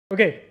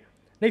Okay,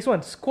 next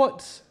one.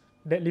 Squats.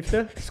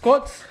 Deadlifter.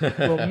 Squats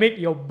will make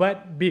your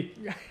butt big.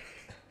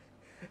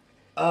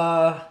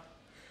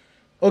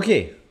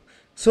 Okay.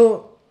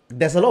 So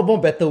there's a lot more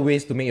better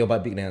ways to make your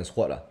butt big than a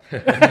squat lah.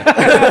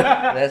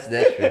 That's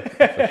true.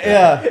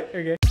 Yeah.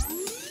 Okay.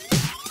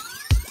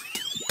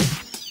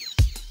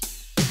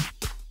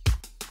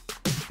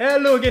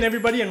 Hello again,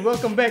 everybody, and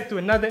welcome back to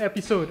another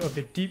episode of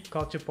the Deep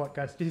Culture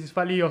Podcast. This is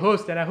Fali, your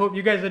host, and I hope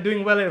you guys are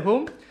doing well at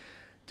home.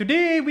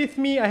 Today with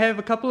me, I have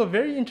a couple of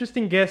very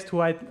interesting guests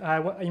who I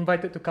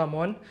invited to come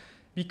on,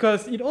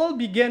 because it all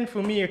began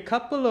for me a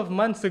couple of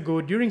months ago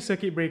during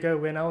circuit breaker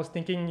when I was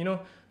thinking,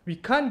 we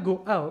can't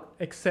go out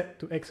except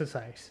to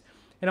exercise.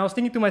 And I was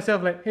thinking to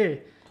myself like,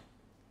 hey,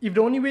 if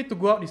the only way to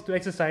go out is to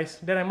exercise,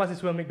 then I must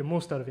as well make the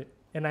most out of it.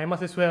 And I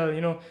must as well,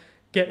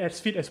 get as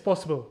fit as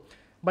possible.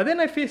 But then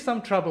I faced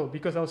some trouble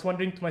because I was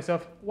wondering to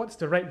myself, what's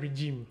the right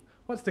regime?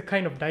 What's the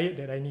kind of diet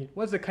that I need?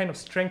 What's the kind of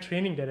strength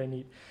training that I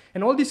need?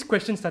 And all these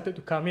questions started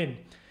to come in.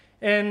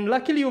 And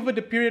luckily over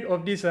the period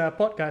of this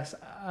podcast,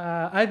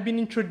 I've been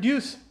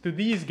introduced to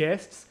these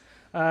guests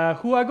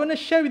who are going to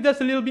share with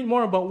us a little bit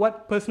more about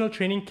what personal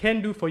training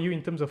can do for you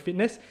in terms of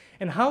fitness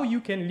and how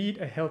you can lead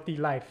a healthy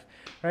life,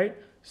 right?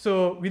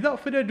 So without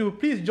further ado,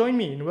 please join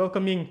me in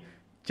welcoming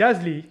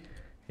Jazsley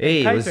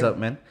Hey, Kai what's Zhen. up,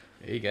 man?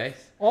 Hey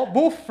guys.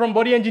 Both from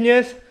Body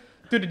Engineers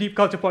to the Deep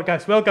Culture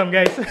Podcast. Welcome,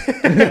 guys. Oh,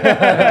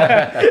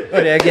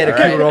 did I get the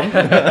cue wrong?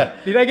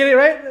 Did I get it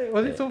right?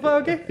 Was it so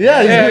far okay?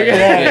 Yeah,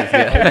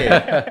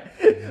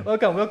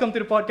 Okay. Welcome to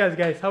the podcast,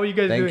 guys. How are you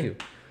guys Thank doing? you.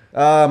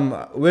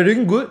 We're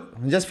doing good.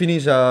 We just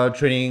finished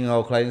training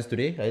our clients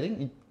today, I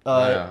think.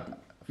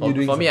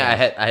 For me, I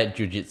had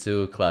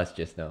jiu-jitsu class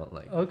just now.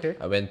 Okay.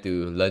 I went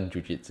to learn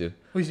jiu-jitsu.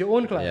 Who's your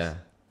own class? Yeah.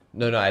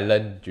 No, I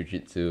learned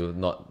jiu-jitsu,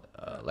 not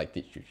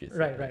teach jiu-jitsu.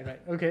 Right.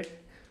 Okay.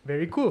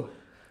 Very cool.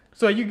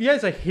 So you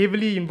guys are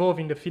heavily involved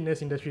in the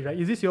fitness industry, right?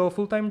 Is this your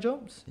full-time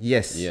jobs?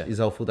 Yes, Yeah. it's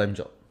our full-time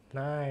job.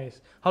 Nice.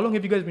 How long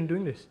have you guys been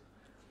doing this?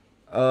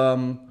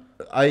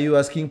 Are you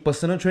asking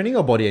personal training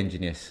or body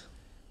engineers?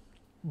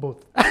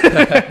 Both.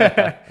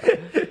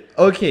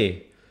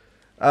 Okay.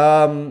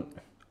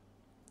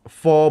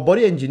 For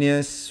body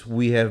engineers,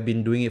 we have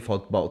been doing it for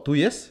about 2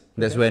 years.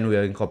 That's when we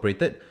are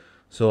incorporated.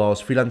 So I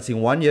was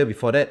freelancing 1 year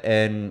before that,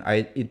 and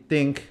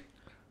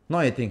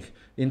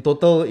in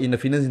total in the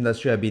fitness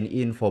industry, I've been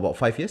in for about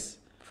 5 years.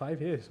 5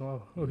 years.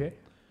 Wow. Okay.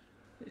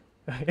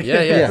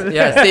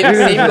 Yeah.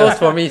 Same goes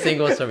for me.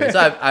 So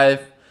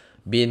I've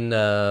been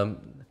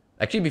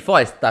actually before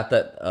I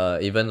started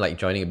even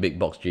joining a big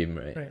box gym,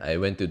 right? I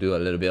went to do a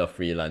little bit of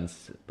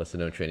freelance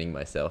personal training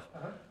myself.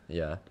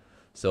 Yeah.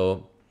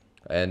 So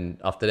and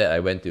after that I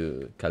went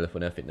to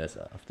California Fitness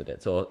after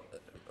that. So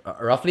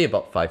roughly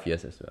about 5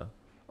 years as well.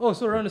 Oh,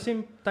 so around the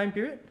same time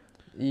period?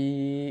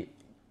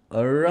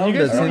 Around Do the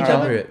you guys know same each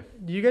time other? period.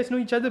 Do you guys know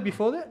each other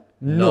before that?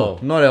 No,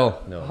 not at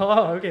all. No.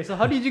 Oh, okay. So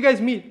how did you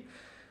guys meet?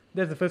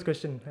 That's the first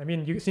question. I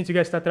mean, since you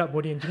guys started up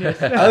Body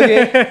Engineers.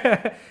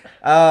 Okay.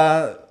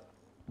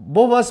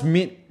 Both of us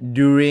meet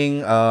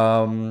during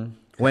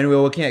when we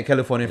were working at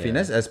California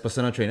Fitness as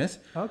personal trainers.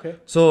 Okay.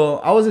 So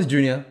I was a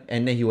junior,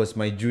 and then he was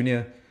my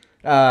junior.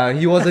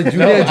 He was a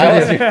junior.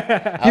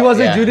 He was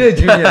a junior.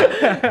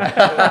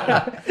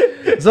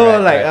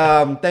 So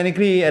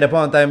technically at the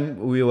point of time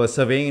we were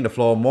surveying the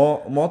floor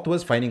more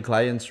towards finding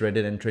clients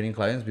rather than training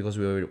clients because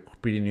we were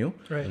pretty new.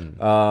 Right.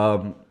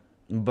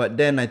 But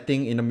then I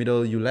think in the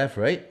middle you left,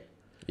 right?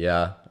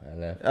 Yeah, I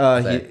left.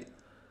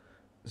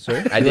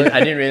 Sorry? I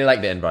didn't really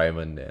like the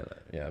environment there.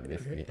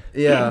 Basically.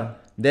 Yeah.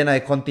 Then I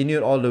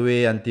continued all the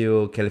way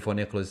until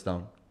California closed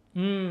down.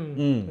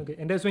 Okay.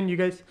 And that's when you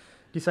guys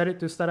decided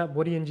to start up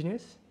Body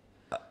Engineers?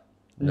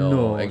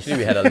 No, actually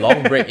we had a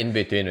long break in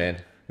between, man.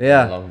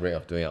 Yeah. A long break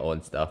of doing our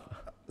own stuff.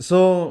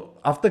 So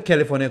after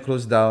California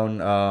closed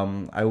down,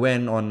 I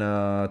went on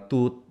a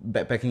 2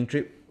 backpacking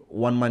trip,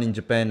 1 month in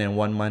Japan and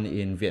 1 month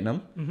in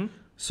Vietnam. Mm-hmm.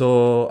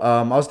 So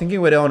I was thinking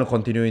whether I want to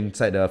continue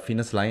inside the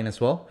fitness line as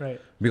well. Right.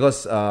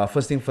 Because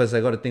first thing first, I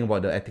got to think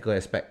about the ethical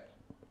aspect.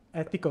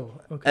 Ethical.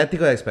 Okay.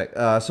 Ethical aspect.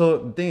 So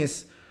the thing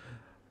is,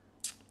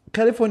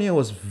 California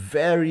was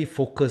very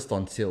focused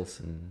on sales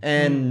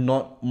and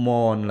not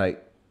more on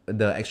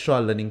the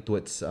extra learning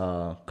towards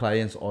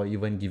clients or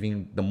even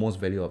giving the most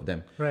value of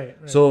them. Right.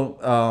 So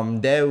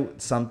there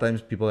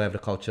sometimes people have the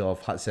culture of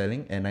hard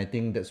selling, and I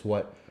think that's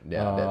what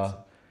that's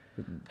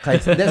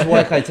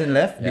why Kai Zhen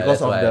left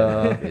because of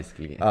the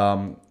basically.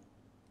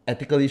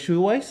 ethical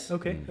issue wise.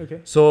 Okay.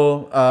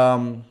 So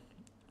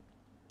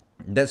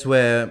that's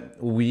where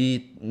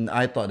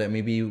I thought that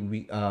maybe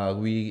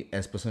we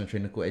as personal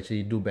trainer could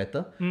actually do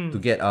better to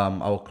get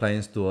our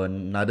clients to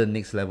another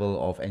next level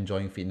of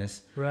enjoying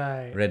fitness,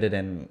 Right. rather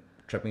than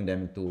trapping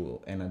them into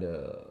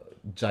another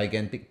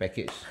gigantic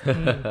package.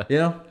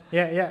 Yeah,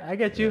 I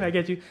get you.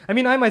 I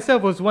mean, I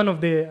myself was one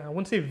of the, I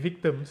won't say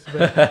victims,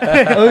 but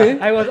Okay.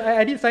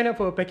 I did sign up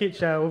for a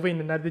package over in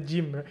another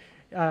gym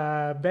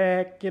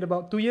back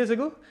about 2 years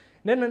ago.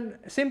 Then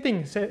same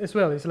thing as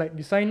well. It's like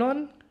you sign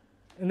on,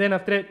 and then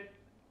after that,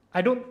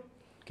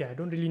 Okay, I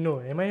don't really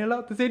know. Am I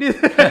allowed to say this?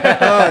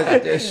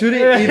 Should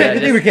it? If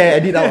anything, we can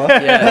edit out.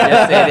 Yeah,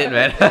 just said it,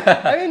 man.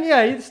 I mean,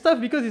 yeah, it's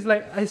tough because it's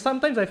like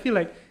sometimes I feel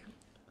like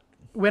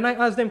when I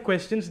ask them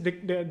questions,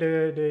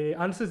 the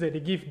answers that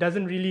they give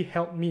doesn't really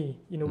help me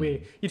in a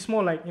way. It's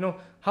more like,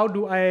 how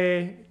do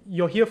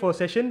you're here for a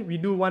session, we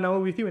do 1 hour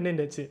with you and then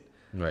that's it.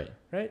 Right.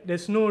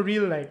 There's no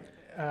real like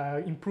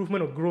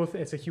improvement or growth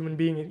as a human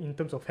being in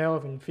terms of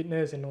health and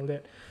fitness and all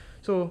that.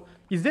 So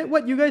is that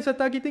what you guys are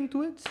targeting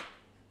towards?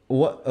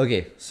 What?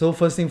 Okay, so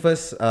first thing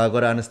first,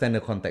 gotta understand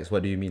the context.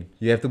 What do you mean?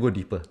 You have to go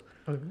deeper.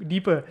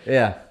 Deeper.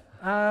 Yeah.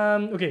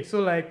 Okay,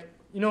 so like,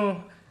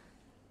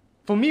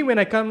 for me, when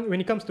it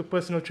comes to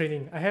personal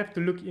training, I have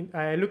to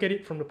I look at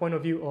it from the point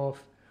of view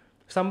of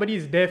somebody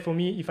is there for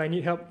me if I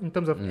need help in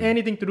terms of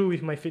anything to do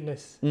with my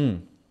fitness.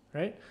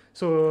 Right?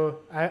 So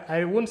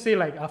I won't say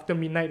like after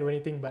midnight or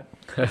anything, but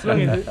as long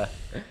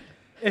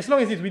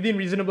as it's within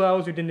reasonable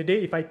hours within the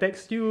day, if I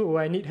text you or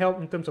I need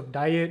help in terms of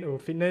diet or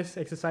fitness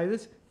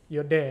exercises,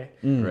 you're there.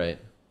 Right.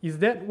 Is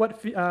that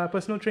what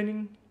personal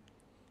training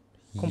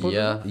composes?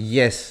 Yeah.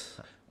 Yes.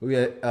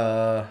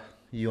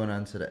 You wanna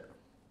answer that?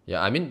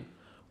 Yeah, I mean,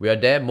 we are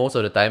there most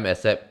of the time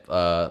except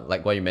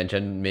like what you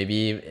mentioned,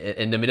 maybe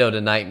in the middle of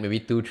the night, maybe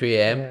 2, 3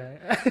 a.m.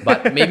 Yeah.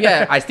 But maybe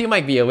I still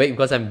might be awake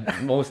because I'm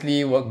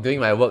mostly doing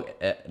my work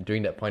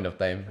during that point of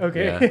time.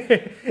 Okay.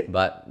 Yeah.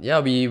 But yeah,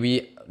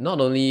 we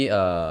not only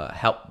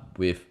help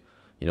with,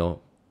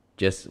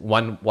 just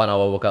one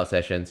hour workout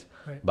sessions,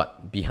 Right.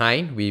 but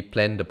behind we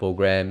plan the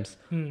programs,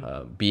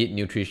 be it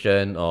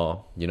nutrition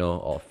or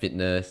or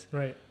fitness,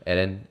 Right. and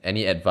then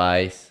any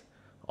advice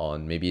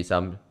on maybe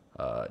some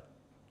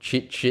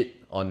cheat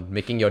sheet on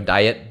making your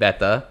diet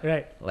better,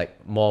 Right.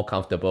 like more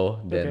comfortable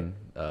than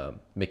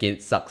making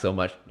it suck so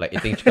much, like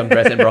eating chicken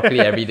breast and broccoli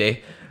every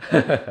day.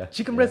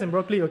 Chicken breast and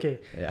broccoli, okay.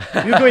 Yeah.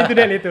 We'll go into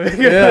that later.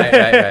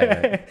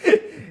 Right.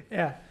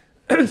 Yeah.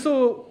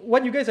 So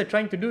what you guys are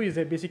trying to do is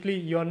that basically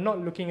you're not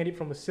looking at it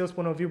from a sales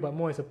point of view, but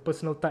more as a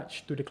personal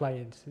touch to the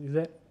clients. Is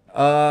that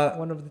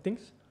one of the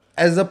things?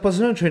 As a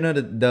personal trainer,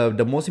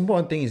 the most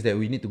important thing is that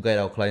we need to guide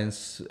our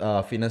clients'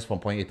 fitness from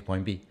point A to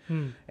point B.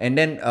 And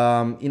then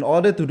in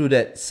order to do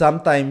that,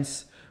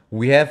 sometimes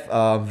we have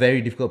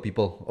very difficult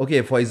people.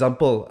 Okay, for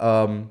example,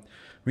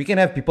 we can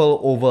have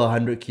people over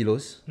 100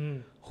 kilos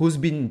who's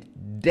been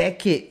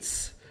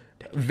decades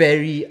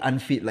very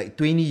unfit, like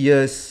 20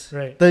 years,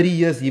 Right. 30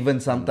 years even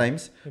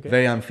sometimes, Okay.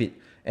 very unfit.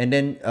 And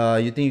then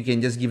you think you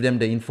can just give them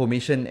the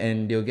information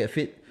and they'll get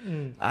fit?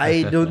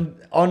 I don't,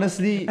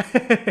 honestly...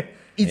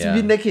 It's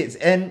been decades,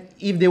 and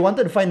if they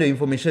wanted to find the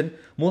information,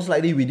 most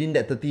likely within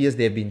that 30 years,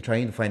 they've been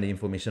trying to find the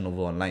information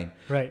over online.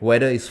 Right.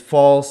 Whether it's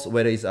false,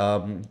 whether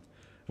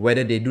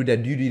they do their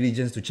due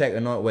diligence to check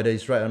or not, whether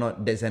it's right or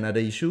not, that's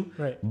another issue.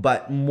 Right.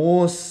 But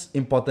most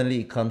importantly,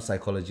 it comes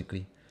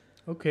psychologically.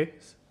 Okay.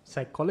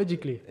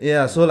 Psychologically.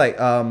 Yeah, so like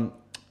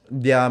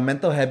their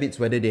mental habits,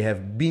 whether they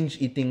have binge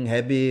eating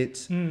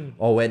habits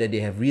or whether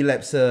they have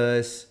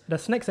relapses.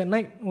 Does snacks at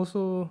night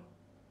also,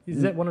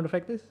 is that one of the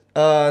factors?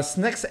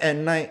 Snacks at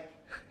night.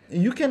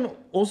 You can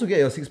also get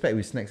your six-pack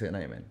with snacks at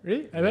night, man.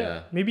 Really?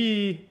 Yeah.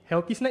 Maybe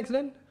healthy snacks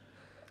then?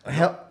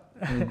 Okay,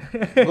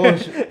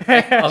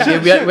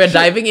 we're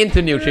diving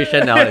into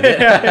nutrition now, is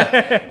it?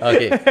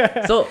 Okay,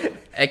 so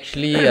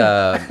actually,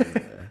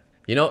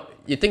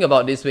 you think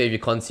about this way: if you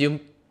consume,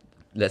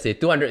 let's say,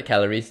 200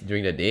 calories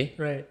during the day,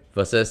 Right.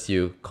 versus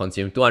you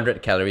consume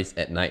 200 calories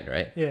at night,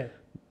 right? Yeah.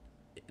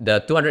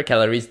 The 200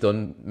 calories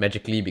don't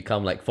magically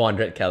become like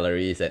 400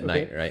 calories at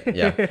night, right?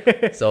 Yeah.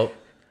 So,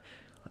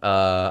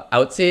 I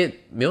would say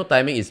meal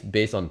timing is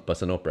based on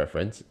personal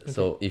preference. Okay.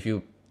 So if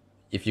you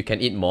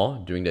can eat more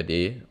during the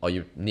day, or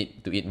you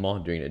need to eat more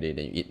during the day,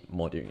 then you eat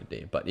more during the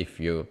day. But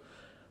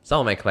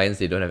some of my clients,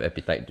 they don't have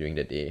appetite during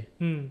the day.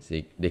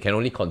 So they can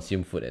only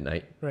consume food at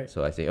night. Right.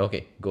 So I say,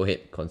 okay, go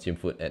ahead, consume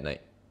food at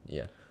night.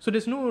 Yeah. So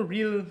there's no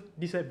real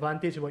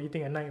disadvantage about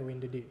eating at night or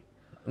in the day?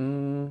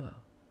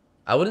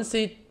 I wouldn't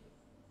say.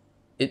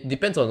 It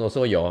depends on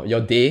also your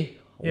day.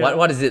 Yeah.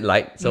 What is it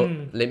like? So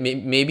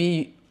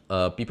maybe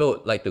people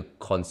would like to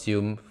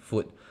consume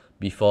food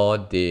before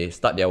they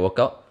start their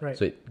workout. Right.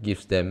 So it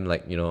gives them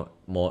like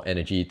more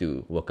energy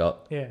to work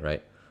out. Yeah.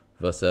 Right.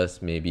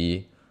 Versus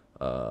maybe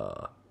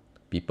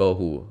people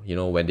who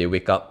when they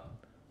wake up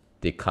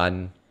they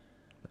can't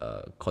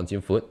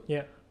consume food.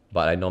 Yeah.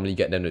 But I normally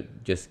get them to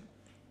just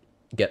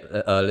get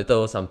a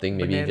little something,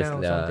 maybe Banana just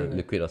or something,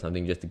 liquid or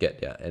something, just to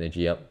get their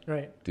energy up.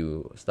 Right.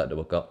 To start the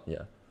workout.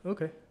 Yeah.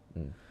 Okay.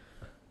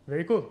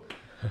 Very cool.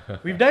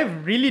 We've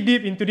dived really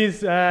deep into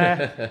this.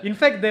 In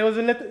fact, there was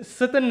a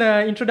certain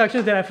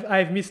introductions that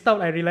I've missed out,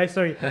 I realized,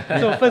 sorry.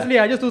 So firstly,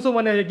 I just also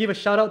want to give a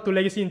shout out to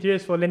Legacy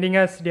Interiors for lending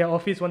us their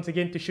office once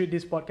again to shoot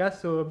this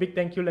podcast. So a big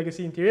thank you,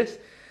 Legacy Interiors.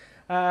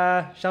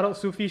 Shout out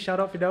Sufi, shout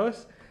out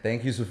Fidaus.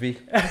 Thank you, Sufi.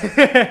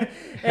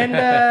 And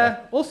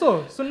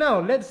also, so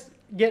now let's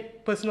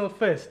get personal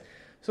first.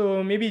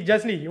 So maybe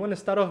Jazsley, you want to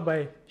start off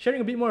by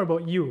sharing a bit more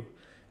about you.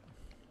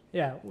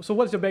 Yeah, so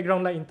what's your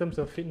background like in terms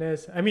of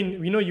fitness? I mean,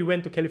 we know you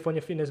went to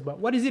California Fitness, but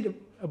what is it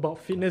about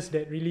fitness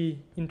that really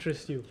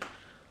interests you?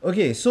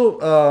 Okay, so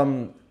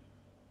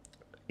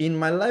in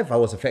my life, I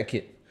was a fat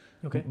kid.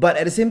 Okay. But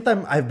at the same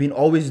time, I've been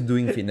always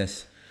doing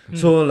fitness.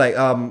 So like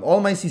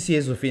all my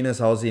CCAs were fitness.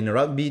 I was in a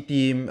rugby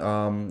team,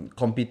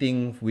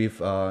 competing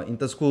with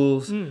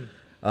inter-schools.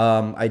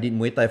 I did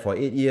Muay Thai for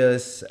 8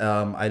 years.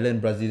 I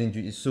learned Brazilian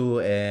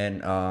Jiu-Jitsu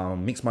and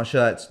mixed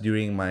martial arts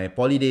during my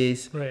poly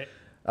days. Right.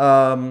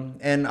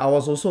 And I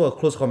was also a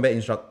close combat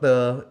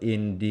instructor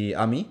in the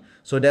army.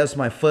 So that was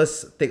my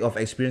first take of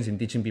experience in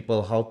teaching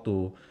people how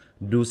to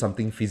do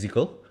something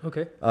physical.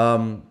 Okay.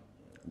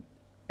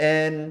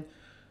 And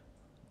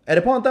at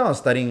the point of time, I was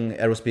studying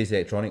aerospace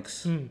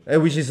electronics,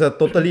 which is a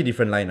totally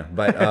different line.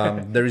 But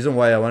the reason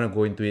why I want to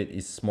go into it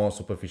is more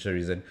superficial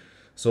reason.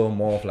 So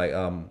more of like,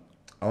 I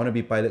want to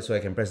be pilot so I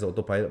can press the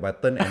autopilot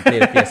button and play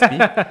the PSP.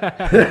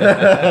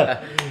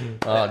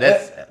 Oh,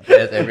 that's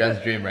everyone's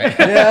dream, right?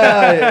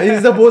 Yeah,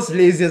 it's the most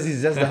laziest.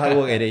 It's just the hard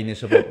work at the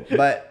initial point.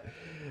 But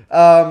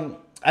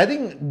I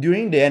think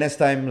during the NS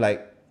time,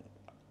 like,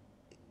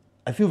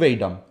 I feel very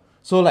dumb.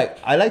 So like,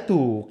 I like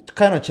to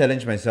kind of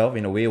challenge myself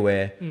in a way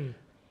where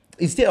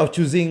instead of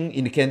choosing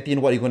in the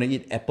canteen what you're going to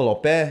eat, apple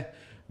or pear,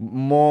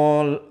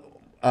 more,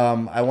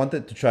 I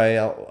wanted to try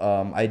out,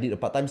 I did a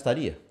part-time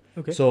study.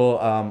 Okay. So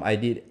I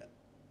did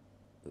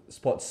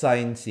sports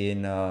science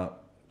in,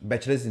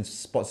 bachelor's in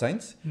sports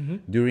science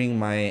during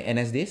my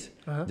NS days,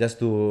 just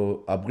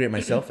to upgrade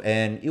myself.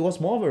 And it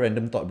was more of a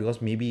random thought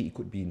because maybe it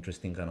could be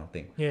interesting kind of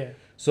thing. Yeah.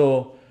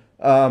 So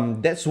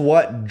that's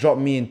what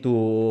dropped me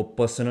into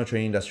personal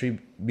training industry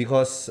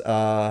because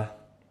I'm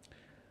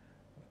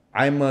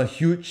a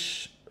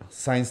huge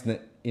science nerd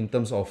in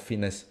terms of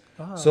fitness.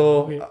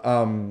 Okay.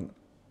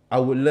 I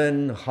would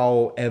learn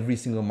how every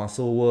single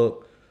muscle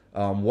work,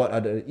 what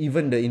are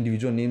even the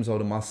individual names of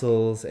the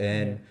muscles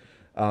and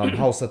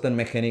how certain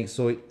mechanics.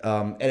 So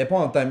at that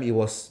point of time, it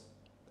was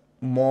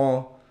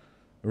more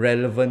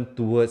relevant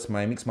towards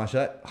my mixed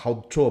martial art, how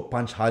to throw a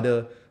punch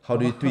harder, how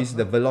do you twist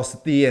the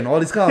velocity and all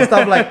this kind of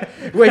stuff. Like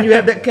when you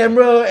have that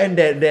camera and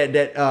that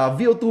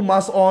VO2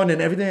 mask on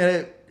and everything like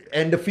that,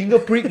 and the finger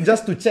prick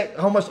just to check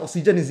how much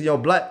oxygen is in your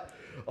blood.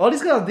 All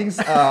these kind of things,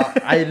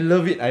 I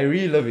love it. I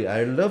really love it.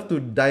 I love to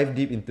dive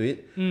deep into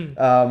it.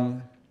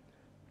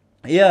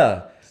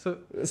 Yeah.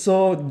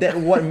 So that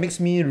what makes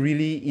me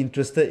really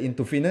interested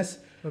into fitness.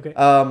 Okay.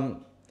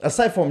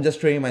 Aside from just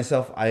training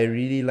myself, I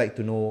really like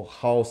to know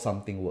how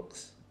something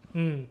works.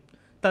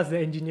 That's the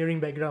engineering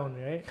background,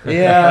 right?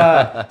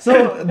 Yeah.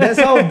 So that's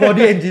how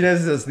body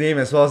engineers is name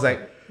as well. It's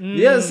like,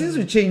 yeah, since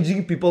we're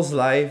changing people's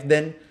life,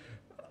 then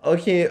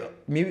okay,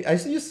 maybe I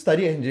used to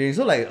study engineering.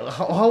 So like,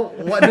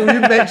 what do we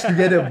match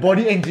together?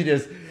 Body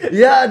engineers.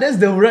 Yeah, that's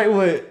the right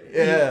word.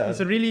 Yeah.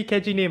 It's a really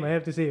catchy name, I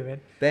have to say, man.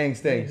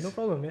 Thanks. No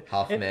problem, man.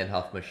 Half man,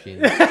 half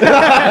machine. Yeah.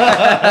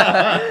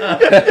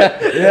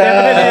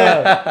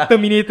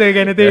 Terminator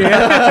kind of thing.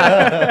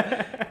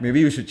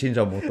 Maybe we should change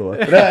our motto.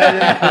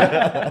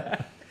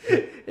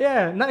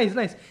 Yeah,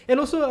 nice. And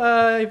also,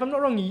 if I'm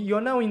not wrong,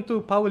 you're now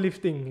into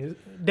powerlifting,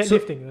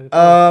 deadlifting.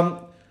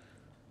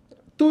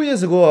 2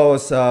 years ago,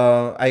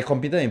 I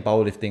competed in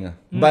powerlifting.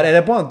 But at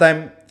that point of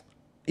time,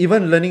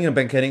 even learning the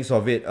mechanics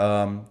of it,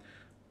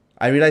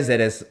 I realized that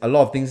there's a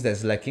lot of things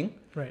that's lacking.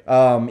 Right.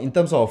 In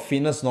terms of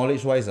fitness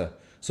knowledge wise.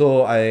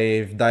 So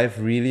I've dived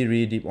really,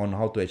 really deep on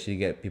how to actually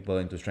get people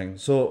into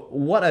strength. So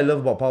what I love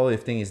about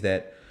powerlifting is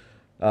that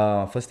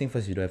first thing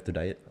first, you don't have to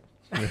diet.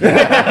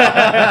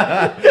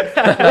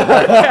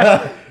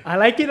 I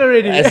like it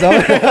already.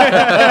 Sounds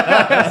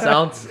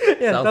good.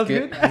 Sounds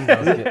good.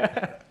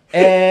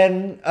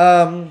 And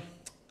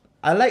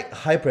I like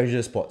high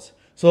pressure sports.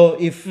 So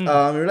if you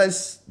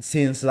realize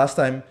since last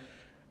time,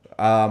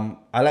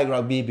 I like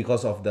rugby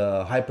because of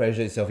the high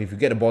pressure itself. If you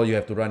get the ball, you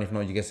have to run. If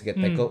not, you just get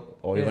tackled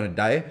or you're gonna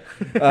die.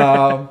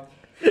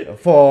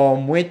 For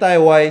Muay Thai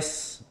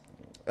wise,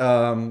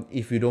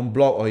 if you don't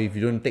block or if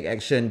you don't take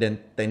action, then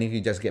technically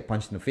you just get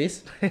punched in the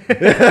face.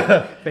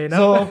 Fair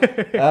enough.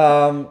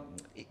 So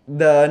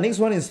the next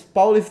one is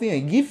powerlifting.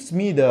 It gives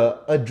me the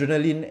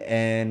adrenaline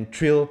and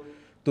thrill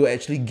to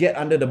actually get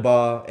under the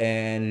bar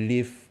and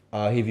lift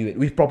heavy weight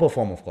with proper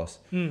form, of course.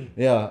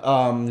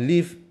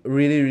 Lift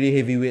really, really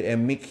heavy weight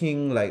and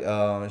making like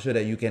sure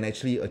that you can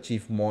actually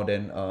achieve more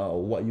than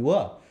what you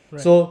are.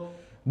 Right. So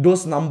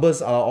those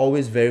numbers are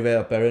always very,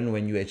 very apparent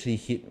when you actually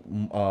hit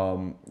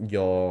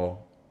your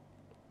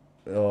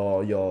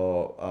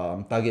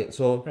target.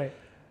 So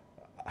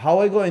how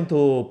I got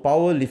into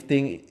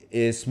powerlifting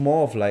is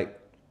more of like,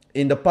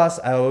 in the past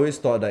I always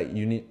thought that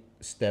you need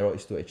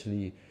steroids to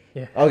actually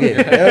okay,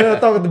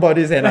 I'll talk about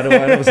this another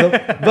one episode.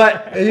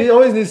 But you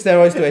always need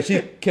steroids to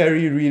actually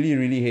carry really,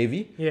 really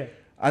heavy. Yeah.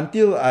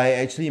 Until I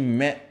actually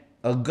met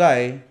a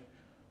guy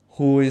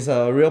who is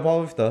a real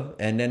powerlifter,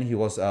 and then he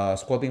was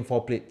squatting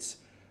 4 plates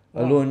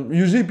alone.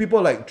 Usually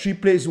people like 3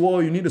 plates, whoa,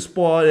 you need a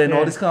spot and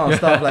all this kind of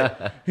stuff. Like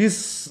he's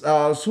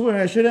super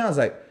natural. Then I was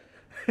like,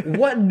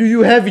 what do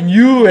you have in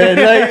you? And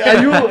like,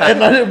 are you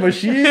another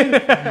machine?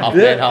 Half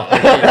man, half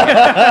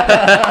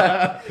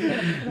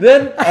machine.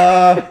 Then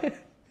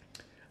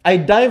I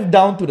dive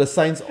down to the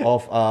science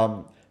of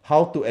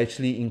how to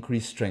actually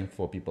increase strength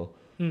for people.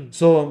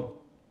 So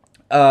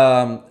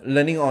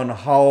learning on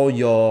how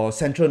your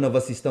central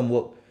nervous system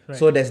works. Right.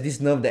 So there's this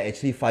nerve that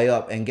actually fire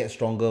up and get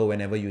stronger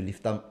whenever you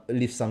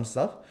lift some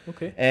stuff.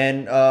 Okay.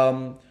 And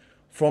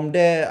from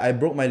there, I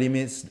broke my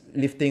limits,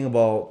 lifting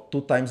about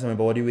 2 times my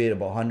body weight,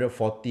 about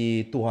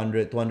 140,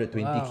 200,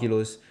 220 Wow.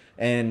 kilos.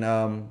 And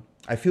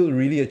I feel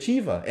really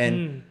achieved.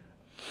 And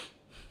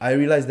I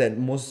realized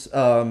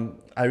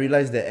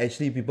that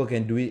actually people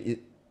can do it.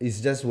 It's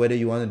just whether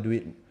you want to do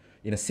it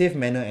in a safe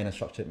manner and a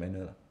structured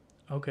manner.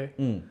 Okay.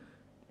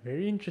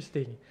 Very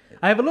interesting.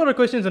 I have a lot of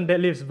questions on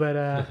deadlifts, but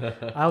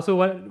I also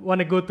want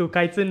to go to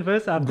Kai Zhen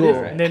first after Go.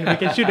 this, and then we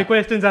can shoot the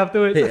questions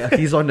afterwards. Hey,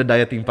 he's on the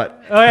dieting part.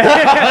 Oh, yeah.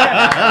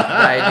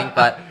 Dieting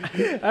part.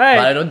 Alright.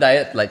 But I don't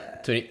diet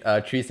like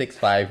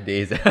 365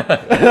 days.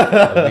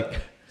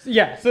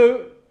 Yeah,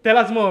 so tell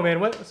us more, man.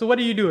 What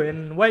do you do,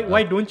 and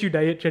why don't you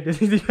diet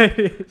 365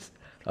 days?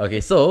 Okay,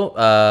 so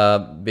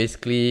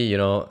basically, you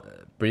know,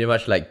 pretty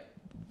much like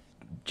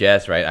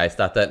Jazz, right? I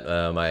started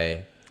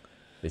my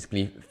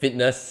basically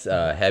fitness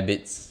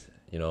habits,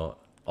 you know,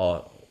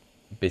 or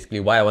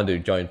basically why I wanted to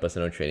join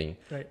personal training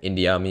in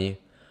the army,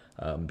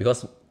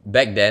 because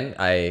back then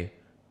I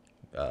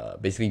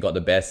basically got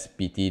the best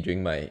PT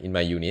in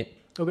my unit.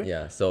 Okay.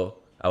 Yeah, so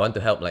I want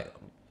to help like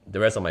the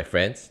rest of my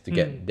friends to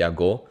get their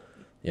goal.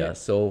 Yeah,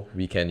 so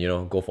we can, you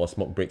know, go for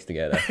smoke breaks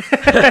together.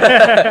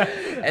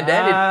 and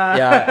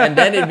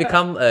then it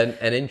become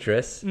an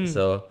interest.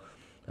 So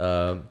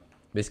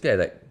basically I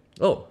like,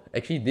 oh,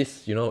 actually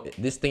this, you know,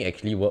 this thing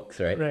actually works,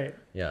 right? Right.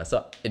 Yeah,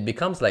 so it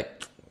becomes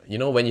like, you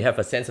know, when you have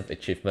a sense of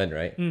achievement,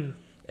 right? And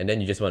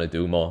then you just want to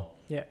do more.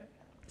 Yeah.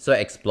 So I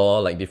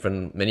explore like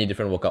many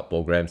different workout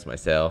programs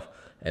myself,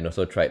 and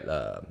also tried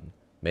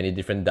many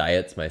different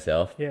diets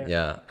myself.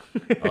 Yeah.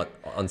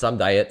 on some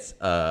diets,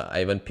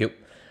 I even puked.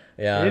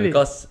 Yeah, Really?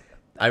 because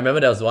I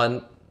remember there was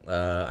one,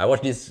 I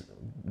watched this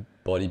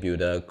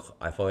bodybuilder,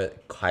 I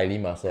forget, Kylie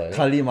Muscle.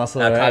 Kali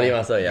muscle, right? Kylie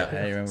Muscle, yeah.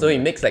 I remember So he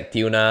mixed like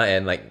tuna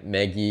and like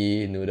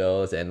Maggi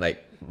noodles and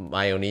like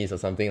mayonnaise or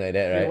something like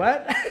that, right?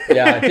 What?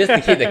 Yeah, just to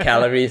hit the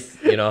calories,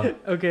 you know.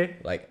 Okay.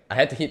 Like I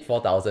had to hit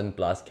 4,000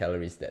 plus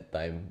calories that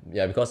time.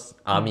 Yeah, because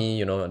army,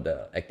 you know,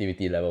 the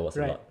activity level was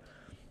a Right. lot.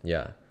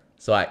 Yeah.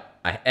 So I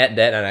ate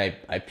that and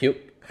I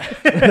puked.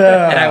 And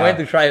I went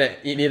to try to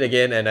eat it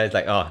again and I was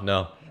like, oh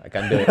no, I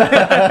can't do it.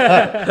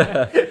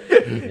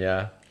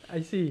 Yeah.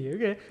 I see.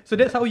 Okay. So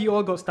that's how you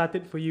all got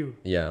started for you.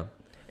 Yeah.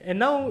 And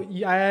now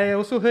I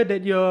also heard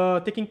that you're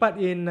taking part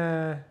in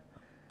The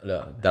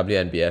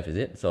WNBF, is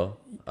it? So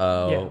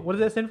yeah. What does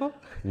that stand for?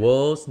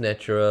 World's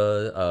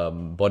Natural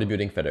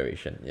Bodybuilding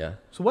Federation. Yeah.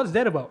 So what's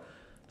that about?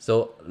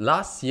 So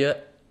last year,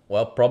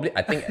 well, probably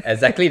I think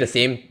exactly the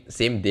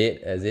same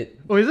date as it.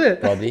 Oh, is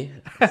it? Probably.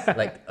 It's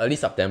like early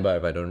September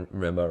if I don't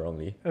remember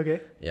wrongly.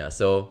 Okay. Yeah.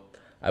 So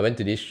I went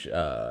to this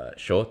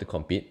show to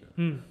compete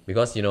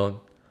because, you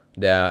know,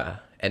 there are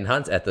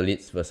enhanced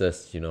athletes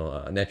versus, you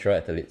know, natural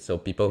athletes. So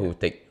people who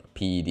take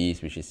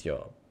PEDs, which is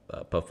your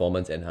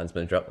performance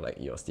enhancement drug, like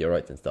your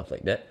steroids and stuff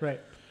like that.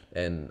 Right.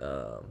 And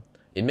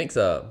it makes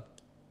a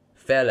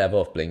fair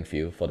level of playing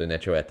field for the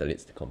natural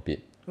athletes to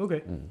compete.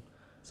 Okay.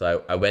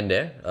 So I went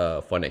there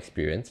for an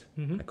experience.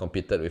 I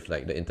competed with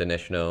like the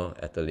international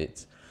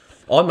athletes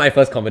on my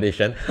first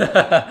competition.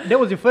 That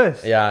was your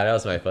first? Yeah, that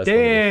was my first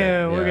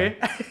Damn, competition.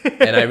 Yeah.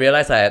 okay. And I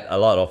realized I had a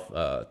lot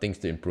of things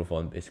to improve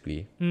on,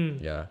 basically.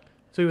 Yeah.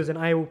 So it was an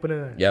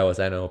eye-opener. Yeah, I was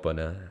an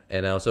opener.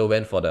 And I also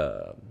went for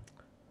the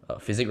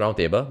physics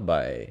roundtable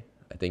by,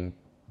 I think,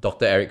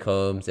 Dr. Eric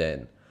Holmes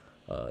and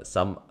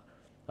some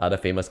other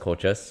famous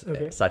coaches,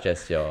 such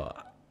as your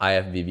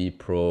IFBB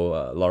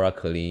Pro, Laura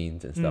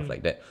Collins and stuff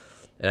like that.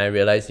 And I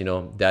realized, you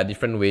know, there are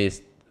different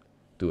ways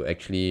to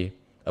actually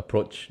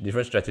approach,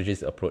 different strategies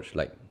to approach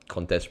like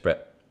contest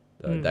prep,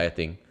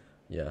 dieting.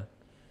 Yeah.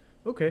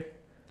 Okay.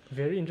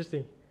 Very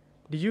interesting.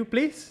 Did you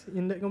place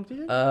in that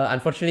competition?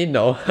 Unfortunately,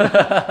 no.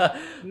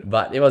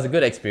 But it was a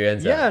good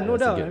experience. Yeah, It no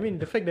was a doubt. good- I mean,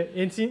 the fact that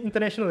it's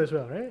international as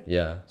well, right?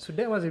 Yeah. So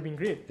that must have been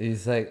great.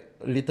 It's like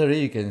literally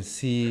you can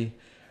see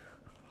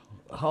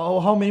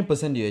how many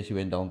percent you actually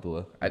went down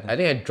to. I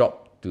think I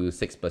dropped to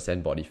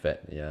 6% body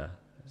fat. Yeah.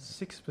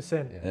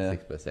 6%. Yeah.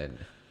 6%.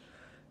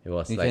 It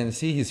was You like can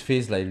see his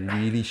face like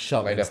really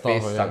sharp like and the stuff.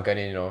 face like that. sunken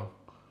in, you know,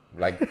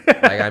 like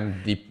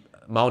I'm deep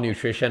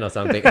malnutrition or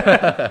something.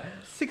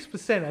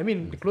 6%. I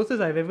mean, the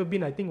closest I've ever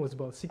been, I think, was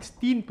about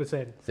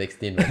 16%.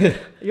 16. Man.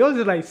 Yours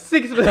is like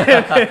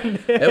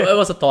 6%. It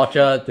was a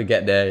torture to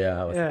get there.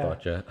 Yeah, it was a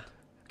torture.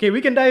 Okay, we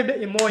can dive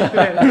more into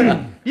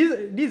that.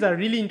 These are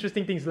really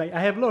interesting things. Like, I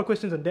have a lot of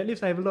questions on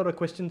deadlifts. I have a lot of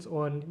questions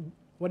on,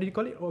 what do you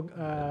call it?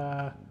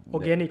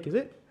 Organic, is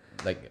it?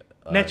 Like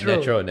Natural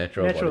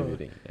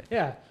bodybuilding.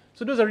 Yeah.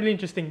 So those are really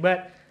interesting.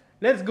 But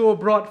let's go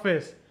broad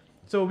first.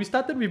 So we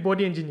started with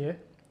body engineer.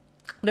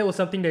 That was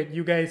something that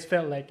you guys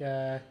felt like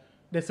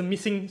there's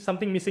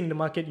something missing in the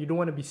market. You don't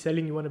want to be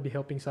selling, you want to be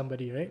helping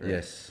somebody, right?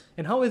 Yes.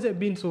 And how has it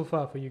been so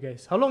far for you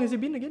guys? How long has it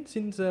been again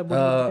since body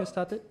engineer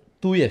started?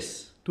 2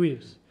 years. 2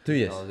 years. 2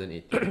 years.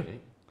 2018.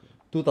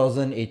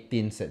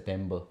 2018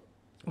 September.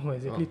 Oh,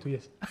 exactly 2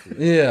 years.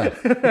 Yeah,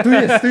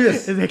 2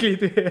 years. Exactly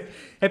 2 years.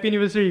 Happy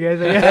anniversary, guys.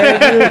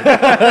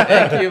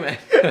 Thank you,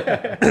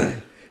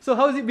 man. So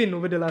how's it been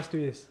over the last 2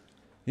 years?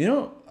 You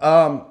know,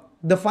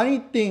 the funny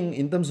thing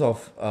in terms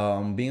of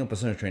being a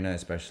personal trainer,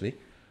 especially,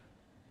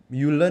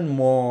 you learn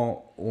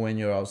more when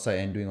you're outside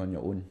and doing on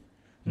your own,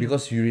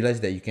 because you realize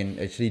that you can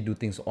actually do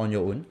things on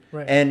your own,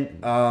 Right.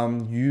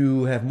 and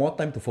you have more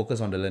time to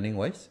focus on the learning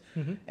wise,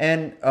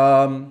 and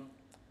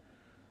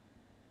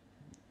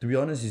to be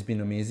honest, it's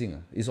been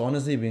amazing. It's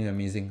honestly been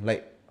amazing.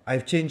 Like,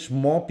 I've changed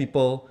more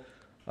people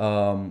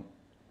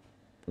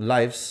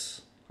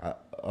lives.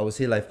 I would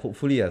say life,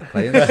 hopefully,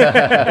 clients.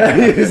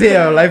 You say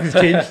our life has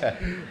changed.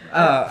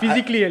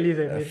 Physically, at least.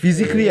 I mean.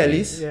 Physically, at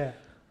least. Yeah.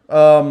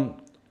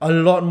 A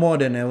lot more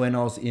than when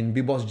I was in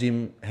Big Boss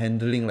Gym,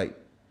 handling like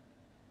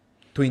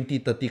 20,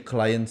 30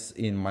 clients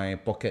in my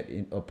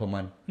pocket per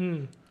month.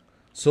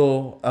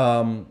 So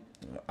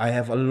I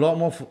have a lot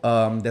more.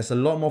 There's a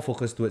lot more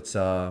focus towards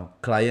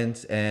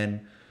clients,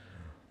 and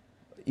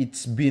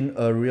it's been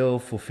a real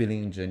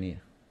fulfilling journey.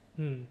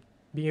 Being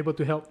able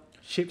to help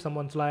shape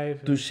someone's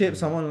life. To shape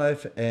someone's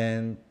life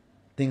and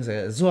things like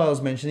that. So I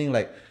was mentioning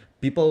like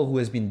people who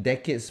has been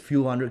decades,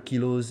 few 100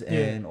 kilos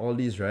and all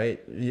these, right?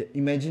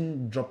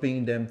 Imagine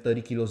dropping them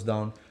 30 kilos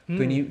down,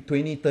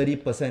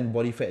 20-30%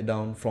 body fat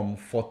down from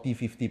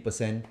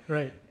 40-50%.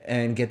 Right.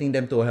 And getting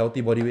them to a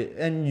healthy body weight.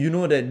 And you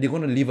know that they're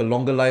going to live a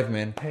longer life,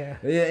 man. Yeah.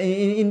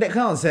 In that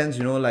kind of sense,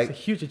 you know, like... It's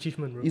a huge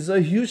achievement, bro. It's a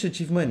huge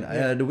achievement.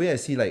 The way I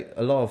see like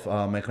a lot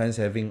of my clients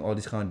having all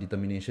this kind of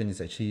determination is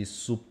actually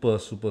super,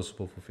 super,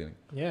 super fulfilling.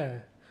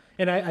 Yeah.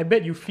 And I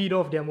bet you feed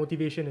off their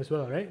motivation as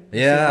well, right?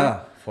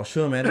 Yeah, for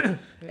sure, man.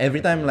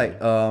 Every time like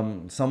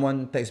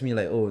someone texts me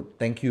like, oh,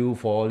 thank you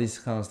for all this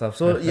kind of stuff.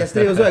 So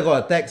yesterday also I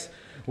got a text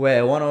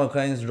where one of our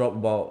clients dropped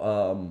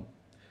about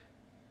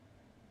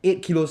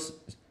 8 kilos.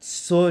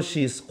 So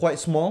she's quite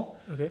small.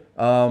 Okay.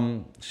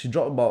 She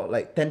dropped about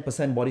like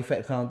 10% body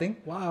fat kind of thing.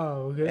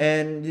 Wow. Okay.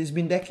 And it's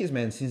been decades,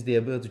 man, since they're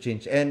able to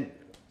change. And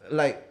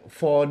like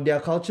for their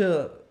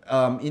culture,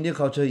 Indian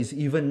culture is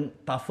even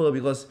tougher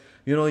because,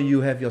 you know,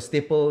 you have your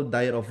staple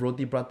diet of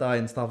roti prata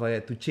and stuff like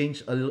that to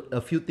change a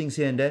few things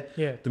here and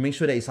there to make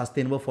sure that it's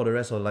sustainable for the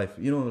rest of life.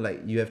 You know,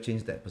 like you have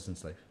changed that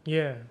person's life.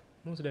 Yeah,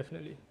 most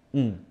definitely.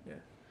 Yeah.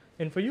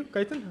 And for you,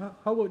 Kaiten,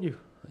 how about you?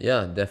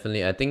 Yeah,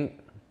 definitely. I think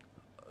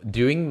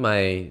during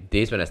my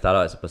days when I started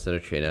out as a personal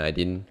trainer, I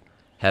didn't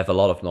have a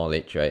lot of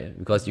knowledge, right?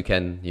 Because you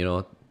can, you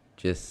know,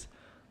 just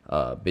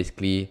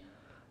basically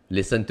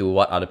listen to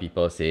what other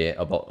people say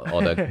about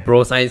all the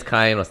bro science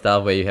kind of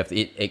stuff where you have to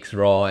eat eggs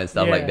raw and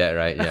stuff like that,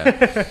 right? Yeah.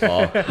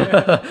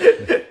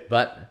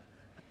 But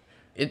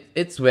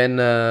it's when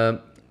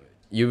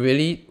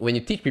when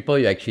you teach people,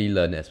 you actually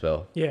learn as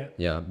well. Yeah.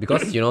 Yeah.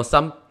 Because, you know,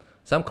 some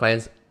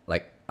clients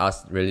like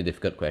ask really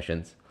difficult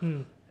questions.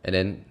 And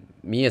then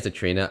me as a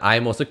trainer,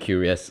 I'm also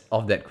curious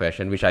of that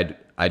question, which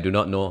I do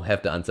not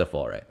have the answer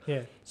for, right?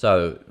 Yeah.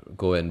 So I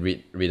go and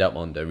read up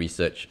on the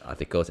research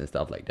articles and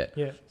stuff like that.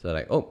 Yeah. So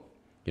like, oh,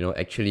 you know,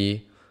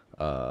 actually,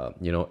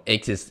 you know,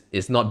 eggs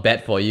is not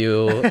bad for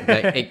you.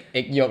 Like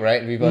egg yolk,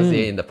 right? People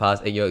say in the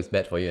past, egg yolk is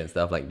bad for you and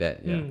stuff like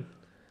that. Yeah.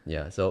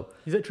 Yeah. So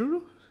is that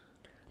true?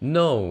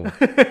 No.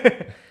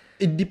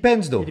 It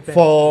depends though.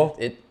 For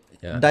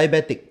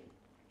diabetic.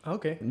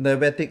 Okay.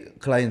 Diabetic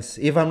clients,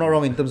 if I'm not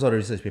wrong in terms of the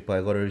research paper,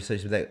 I got to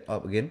research that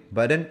up again.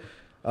 But then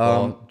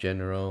for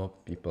general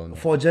people, no.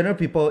 For general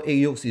people, egg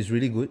yolks is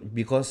really good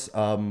because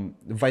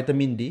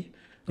vitamin D,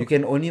 you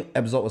can only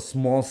absorb a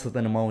small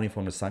certain amount only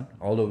from the sun,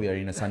 although we are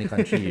in a sunny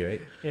country,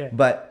 right? Yeah.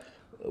 But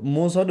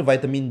most of the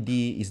vitamin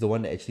D is the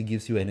one that actually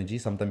gives you energy.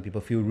 Sometimes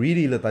people feel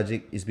really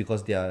lethargic is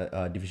because they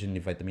are deficient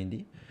in vitamin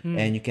D.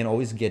 And you can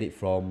always get it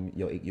from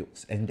your egg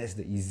yolks. And that's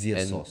the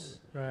easiest source.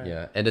 Right.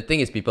 Yeah. And the thing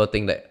is, people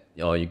think that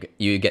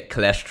you get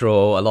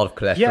cholesterol, a lot of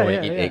cholesterol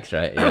when you eat eggs,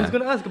 right? Yeah. I was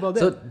going to ask about that.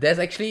 So there's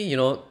actually, you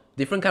know,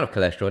 different kind of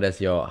cholesterol. There's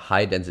your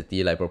high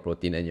density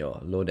lipoprotein and your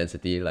low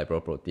density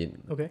lipoprotein,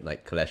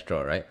 like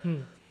cholesterol, right?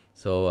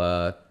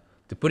 So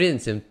to put it in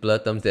simpler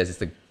terms, there's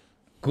the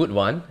good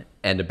one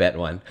and the bad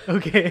one.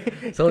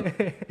 Okay. So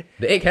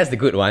the egg has the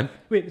good one.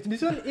 Wait,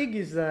 this one egg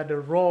is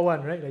the raw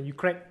one, right? Like you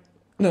crack.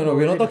 No,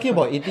 we're not talking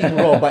about eating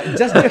raw, but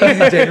just the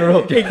eggs in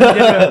general.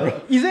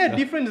 Is there a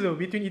difference though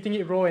between eating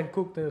it raw and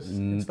cooked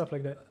and stuff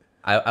like that?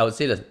 I would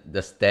say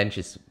the stench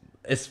is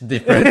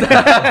different.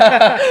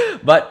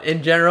 But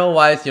in general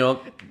wise, you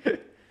know,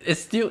 there's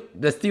still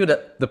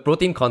the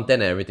protein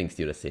content and everything's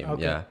still the same.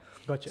 Okay. Yeah.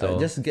 Gotcha. So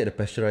just get the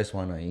pasteurized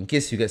one in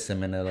case you get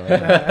salmonella.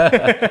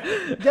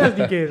 Just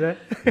in case, right?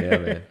 Yeah,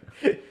 man.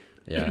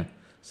 Yeah.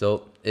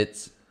 So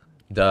it's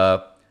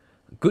the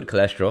good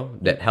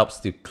cholesterol that helps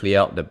to clear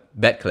out the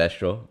bad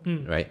cholesterol,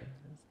 right?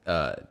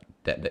 That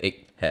the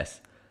egg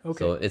has. Okay.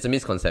 So it's a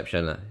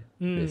misconception,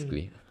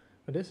 basically.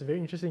 But that's very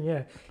interesting.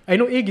 Yeah, I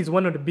know egg is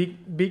one of the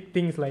big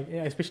things. Like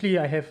especially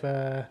I have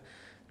the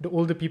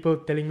older people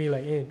telling me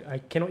like, hey, I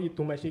cannot eat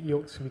too much egg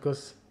yolks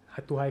because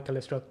too high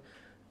cholesterol.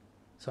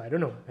 So I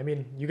don't know. I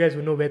mean, you guys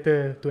would know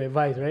better to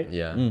advise, right?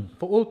 Yeah.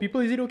 For old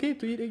people, is it okay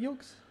to eat egg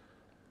yolks?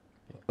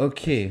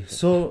 Okay,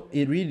 so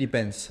it really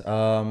depends.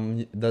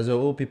 Does the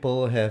old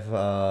people have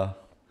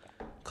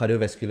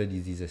cardiovascular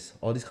diseases?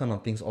 All these kind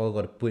of things all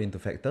got to put into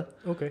factor.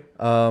 Okay.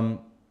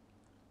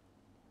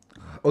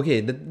 Okay,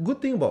 the good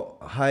thing about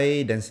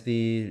high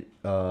density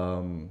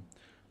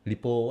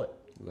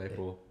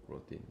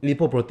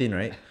lipoprotein,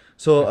 right?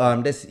 So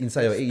that's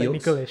inside your egg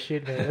yolks. Technical as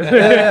shit, man.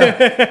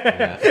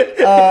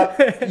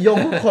 Your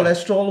good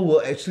cholesterol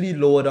will actually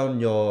lower down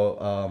your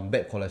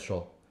bad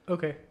cholesterol.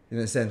 Okay. In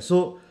a sense.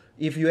 So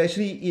if you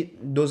actually eat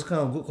those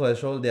kind of good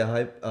cholesterol, they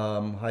are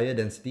higher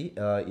density.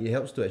 It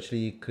helps to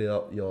actually clear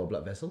out your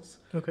blood vessels.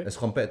 Okay. As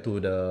compared to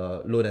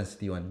the low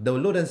density one. The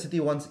low density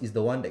ones is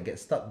the one that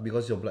gets stuck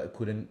because your blood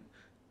couldn't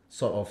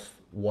sort of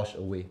wash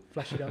away.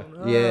 Flush it out.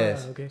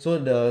 Yes. Okay. So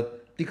the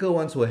thicker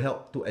ones will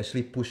help to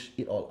actually push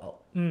it all out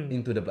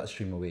into the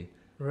bloodstream away.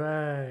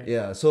 Right.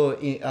 Yeah. So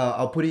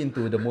I'll put it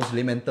into the most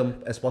layman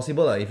term as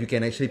possible, if you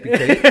can actually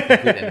picture it.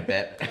 Good and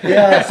bad.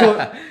 Yeah.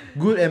 So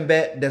good and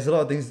bad. There's a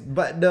lot of things,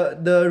 but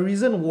the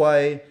reason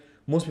why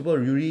most people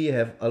really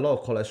have a lot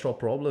of cholesterol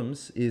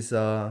problems is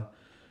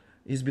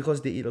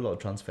because they eat a lot of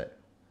trans fat.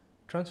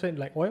 Trans fat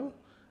like oil?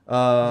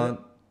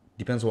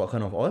 Depends on what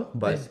kind of oil,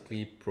 but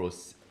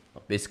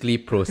Basically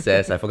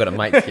processed. I forgot the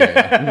mic here.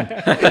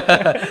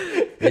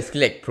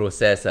 Basically like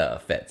processed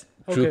fats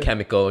through Okay.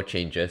 chemical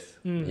changes.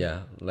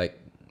 Yeah, like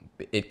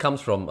it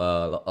comes from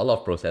a lot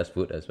of processed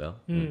food as well.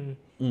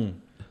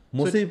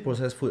 mostly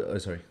processed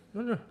food. Sorry.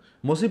 No.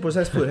 Mostly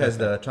processed food has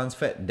the trans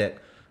fat that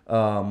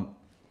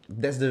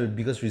that's the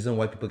biggest reason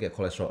why people get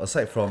cholesterol,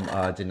 aside from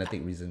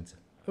genetic reasons.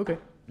 Okay.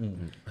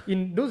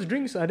 In those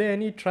drinks, are there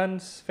any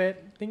trans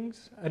fat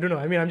things? I don't know.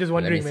 I mean, I'm just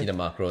wondering, Let me see man.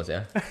 the macros,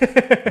 yeah,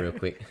 real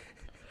quick.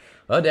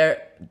 Well,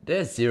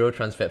 there's zero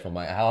trans fat for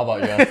my. How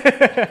about yours?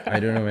 I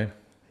don't know, man.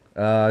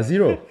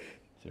 0.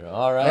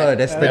 All right.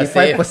 That's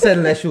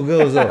 35% less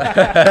sugar also.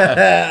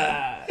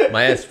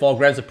 Mine has 4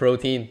 grams of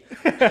protein.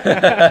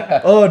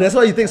 Oh, that's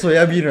why you take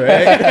soya bean,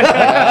 right?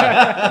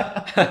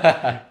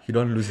 He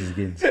don't lose his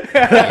gains.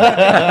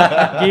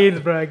 Gains,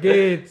 bruh,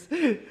 gains.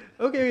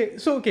 Okay,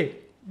 so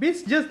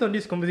based just on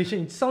this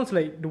conversation, it sounds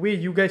like the way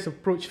you guys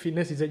approach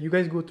fitness is that you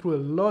guys go through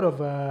a lot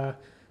of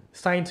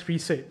science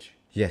research,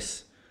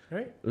 Yes.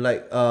 right?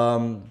 Like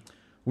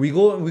we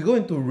go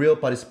into real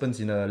participants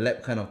in a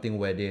lab kind of thing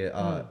where they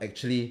are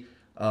actually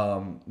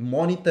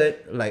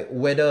monitored, like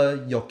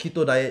whether your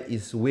keto diet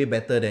is way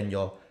better than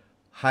your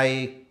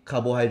high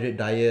carbohydrate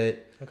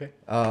diet. Okay.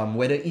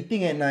 Whether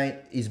eating at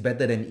night is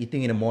better than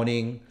eating in the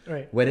morning.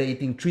 Right. Whether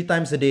eating 3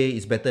 times a day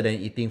is better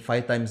than eating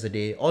 5 times a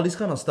day. All this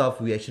kind of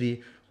stuff we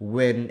actually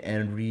went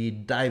and really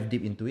dive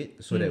deep into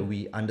it so that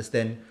we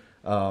understand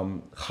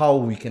how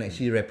we can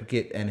actually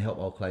replicate and help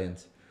our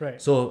clients.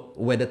 Right. So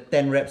whether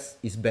 10 reps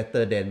is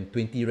better than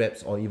 20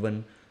 reps, or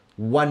even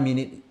 1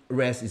 minute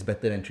rest is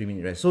better than 3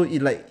 minute rest. So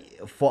it like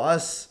for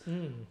us,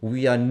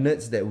 we are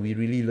nerds that we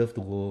really love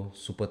to go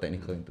super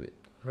technical into it.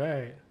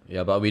 Right.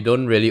 Yeah, but we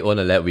don't really own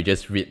a lab. We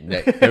just read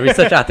the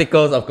research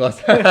articles, of course.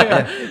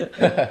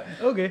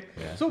 Okay.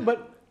 So,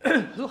 but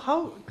so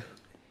how?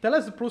 Tell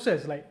us the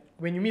process. Like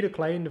when you meet a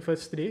client the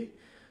first day,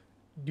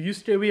 do you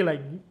straight away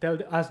like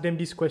ask them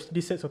these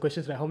sets of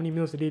questions like how many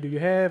meals a day do you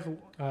have,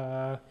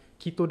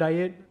 keto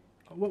diet?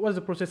 What's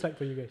the process like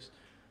for you guys?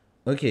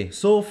 Okay,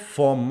 so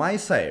for my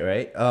side,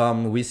 right,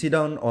 we sit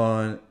down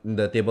on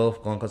the table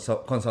of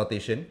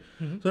consultation.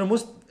 So the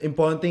most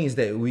important thing is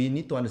that we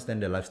need to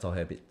understand their lifestyle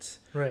habits.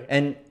 Right.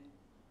 And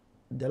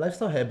their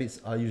lifestyle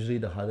habits are usually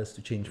the hardest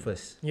to change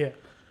first. Yeah.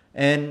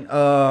 And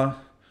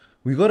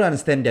we got to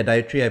understand their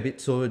dietary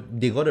habits. So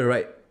they got to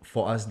write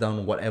for us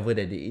down whatever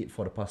that they eat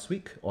for the past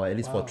week, or at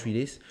least for 3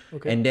 days.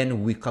 Okay. And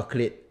then we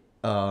calculate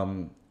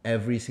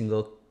every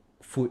single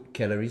food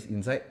calories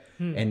inside.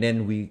 And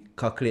then we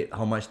calculate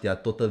how much their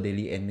total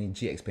daily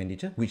energy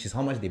expenditure, which is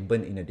how much they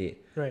burn in a day.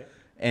 Right.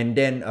 And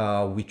then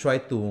we try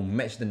to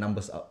match the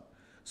numbers up.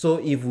 So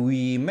if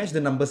we match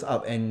the numbers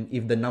up and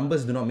if the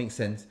numbers do not make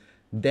sense,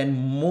 then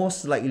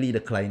most likely the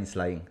client is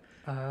lying.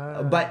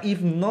 But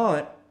if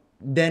not,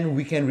 then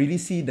we can really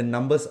see the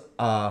numbers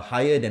are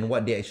higher than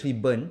what they actually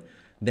burn.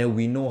 Then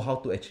we know how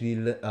to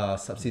actually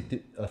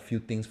substitute a few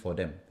things for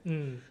them.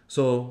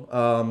 So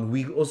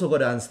we also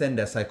got to understand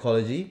their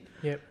psychology.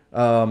 Yep.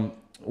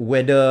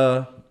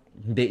 Whether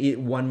they eat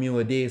 1 meal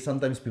a day.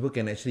 Sometimes people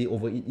can actually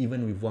overeat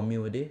even with 1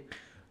 meal a day.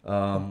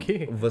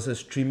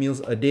 Versus 3 meals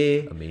a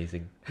day.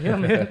 Amazing. Yeah,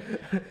 man.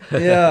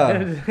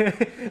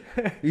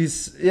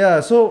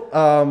 So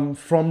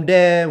from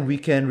there we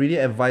can really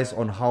advise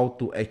on how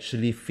to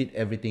actually fit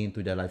everything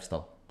into their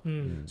lifestyle.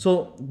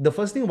 So the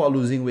first thing about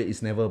losing weight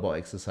is never about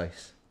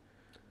exercise.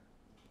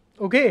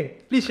 Okay,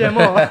 please share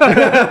more.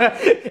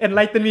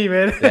 Enlighten me,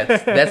 man.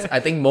 That's I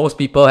think most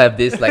people have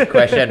this like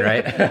question,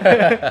 right?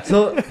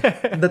 So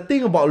the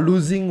thing about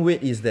losing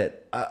weight is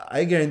that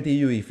I guarantee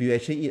you, if you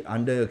actually eat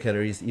under your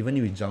calories, even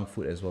with junk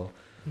food as well,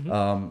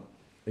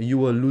 you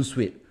will lose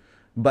weight.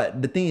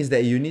 But the thing is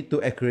that you need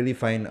to accurately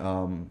find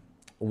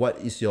what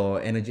is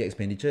your energy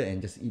expenditure and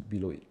just eat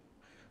below it.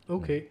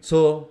 Okay.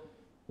 So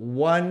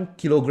 1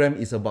 kilogram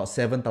is about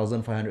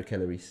 7,500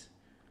 calories.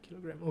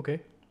 Kilogram.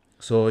 Okay.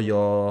 So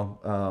your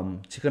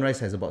chicken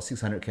rice has about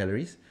 600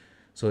 calories.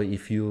 So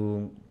if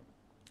you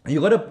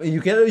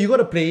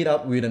gotta play it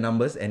up with the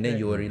numbers, and then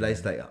you will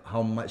realize like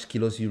how much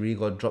kilos you really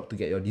got drop to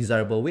get your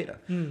desirable weight.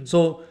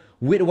 So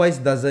weight wise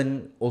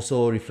doesn't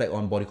also reflect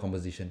on body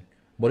composition.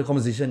 Body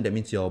composition, that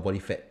means your body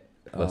fat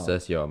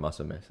versus your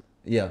muscle mass.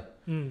 Yeah.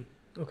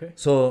 Okay.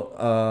 So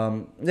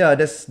yeah,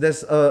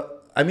 there's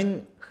I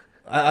mean,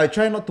 I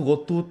try not to go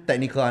too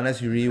technical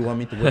unless you really want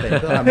me to go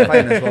technical. I'm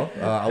fine as well.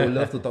 I would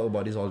love to talk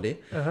about this all day.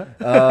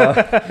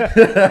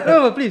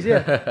 No, please,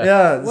 yeah.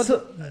 Yeah.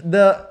 So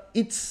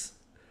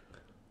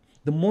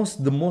the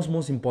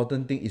most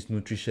important thing is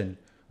nutrition.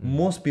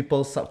 Most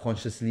people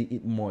subconsciously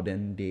eat more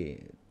than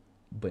they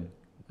burn.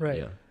 Right.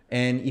 Yeah.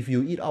 And if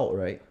you eat out,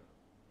 right,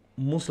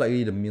 most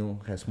likely the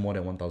meal has more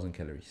than 1,000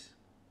 calories.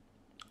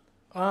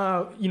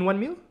 In one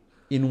meal?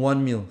 In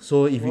one meal.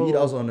 So if you eat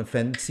out on a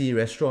fancy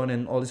restaurant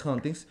and all these kind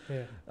of things,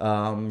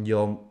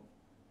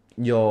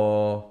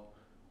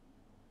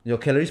 your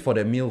calories for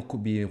that meal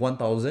could be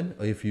 1,000.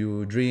 Or if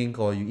you drink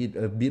or you eat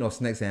a bit of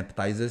snacks and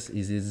appetizers,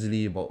 is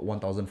easily about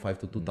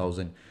 1,500 to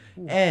 2,000.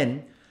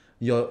 And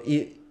your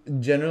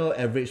general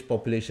average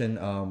population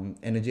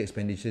energy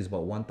expenditure is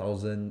about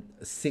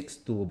 1,006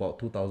 to about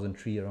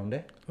 2,003 around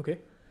there. Okay.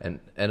 And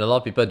a lot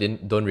of people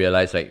don't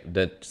realize like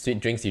the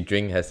sweet drinks you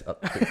drink has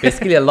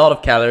basically a lot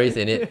of calories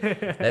in it.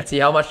 Let's see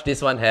how much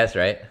this one has,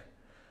 right?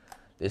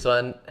 This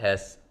one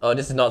has,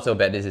 this is not so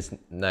bad. This is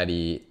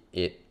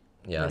 98.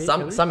 Yeah, 98 some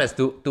calories? some has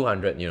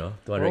 200,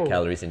 200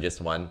 calories in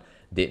just one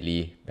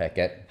deadly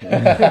packet.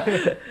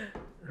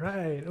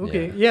 Right.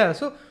 Okay. Yeah.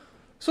 So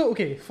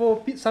okay,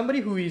 for somebody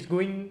who is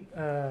going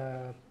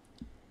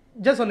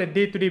just on a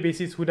day-to-day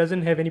basis, who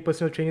doesn't have any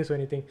personal trainers or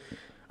anything,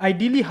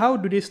 ideally, how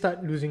do they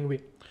start losing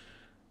weight?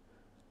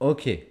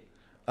 Okay.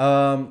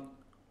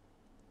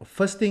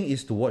 First thing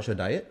is to watch your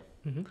diet.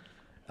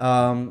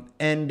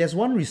 And there's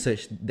one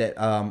research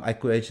that I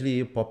could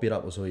actually pop it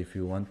up also if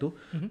you want to.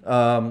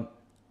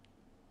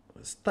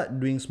 Start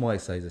doing small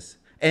exercises.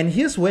 And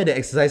here's where the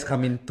exercise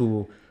come in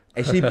to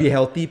actually be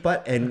healthy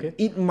part, and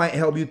it might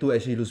help you to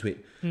actually lose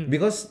weight.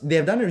 Because they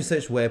have done a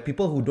research where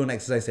people who don't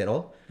exercise at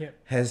all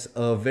has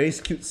a very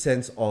skewed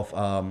sense of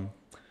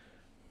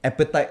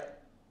appetite.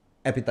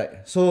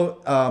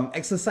 So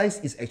exercise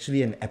is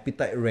actually an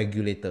appetite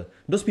regulator.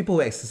 Those people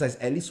who exercise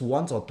at least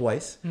once or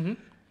twice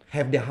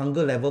have their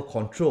hunger level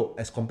controlled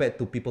as compared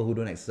to people who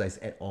don't exercise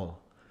at all.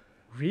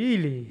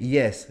 Really?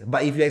 Yes,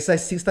 but if you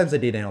exercise 6 times a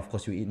day, then of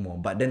course you eat more.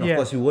 But then of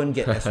course you won't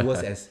get as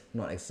worse as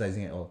not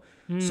exercising at all.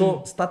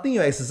 So starting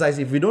your exercise,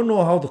 if you don't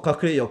know how to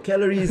calculate your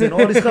calories and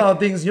all these kind of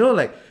things,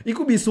 like it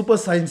could be super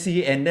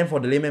sciencey, and then for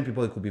the layman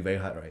people it could be very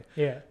hard, right?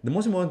 Yeah. The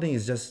most important thing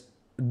is just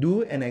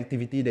do an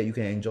activity that you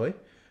can enjoy,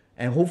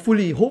 and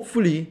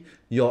hopefully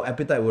your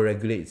appetite will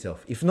regulate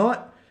itself. If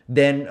not,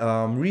 then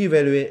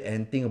reevaluate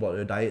and think about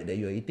the diet that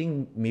you're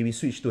eating. Maybe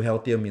switch to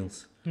healthier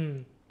meals.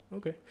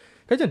 Okay.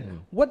 Kai Zhen,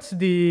 what's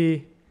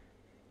the...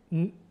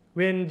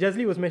 When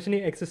Jazsley was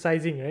mentioning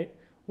exercising, right?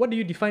 What do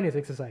you define as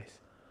exercise?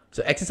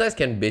 So exercise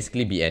can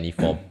basically be any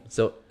form.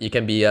 So you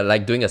can be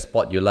like doing a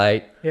sport you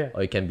like,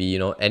 or it can be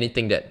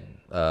anything that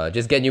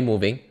just get you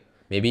moving.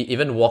 Maybe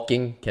even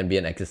walking can be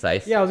an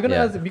exercise. Yeah, I was gonna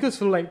ask, because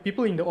for like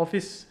people in the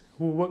office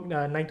who work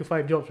 9 to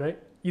 5 jobs, right?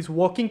 Is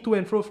walking to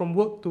and fro from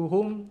work to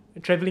home,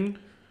 traveling,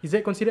 is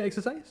that considered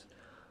exercise?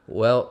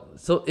 Well,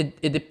 so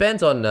it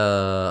depends on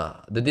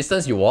the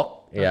distance you walk.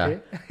 Yeah.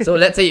 Okay. So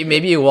let's say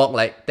maybe you walk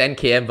like 10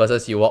 km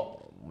versus you walk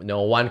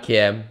 1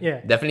 km.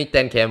 Yeah. Definitely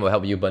 10 km will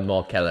help you burn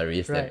more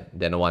calories Right.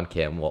 than a 1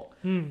 km walk.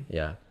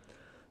 Yeah.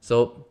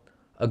 So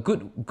a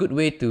good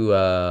way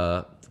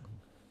to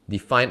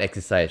define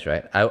exercise,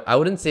 right? I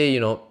wouldn't say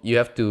you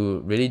have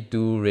to really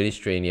do really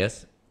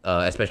strenuous,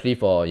 especially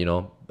for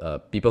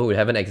people who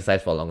haven't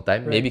exercised for a long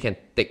time. Right. Maybe you can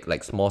take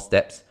like small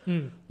steps.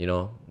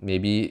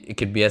 Maybe it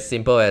could be as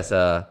simple as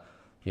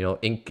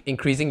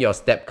increasing your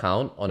step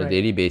count on a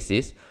daily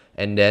basis,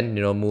 and then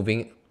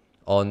moving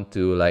on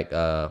to like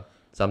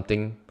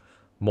something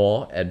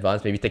more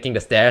advanced. Maybe taking the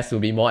stairs will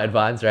be more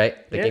advanced, right?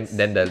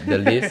 Then the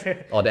lift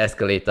or the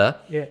escalator.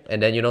 Yeah.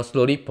 And then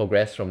slowly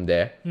progress from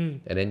there,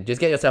 and then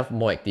just get yourself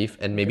more active,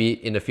 and maybe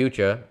in the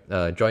future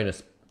join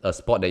a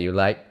sport that you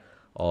like,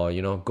 or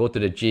go to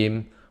the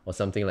gym or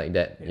something like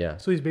that. Yeah.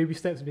 So it's baby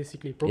steps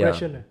basically,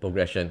 progression. Yeah,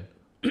 progression.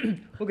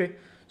 Okay.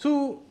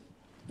 So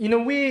in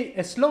a way,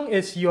 as long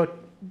as you're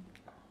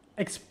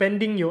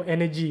expending your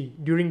energy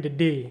during the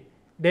day,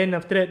 then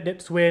after that,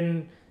 that's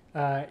when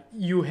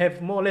you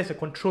have more or less a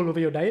control over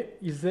your diet.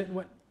 Is that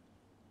what?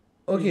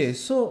 Okay,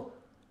 so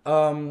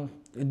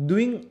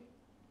doing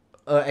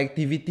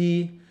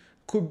activity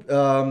could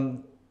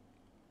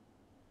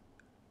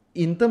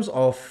in terms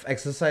of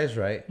exercise,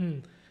 right?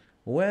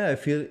 Where I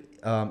feel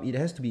it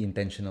has to be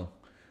intentional.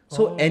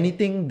 So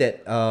anything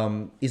that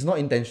is not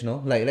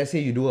intentional, like let's say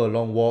you do a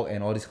long walk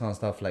and all this kind of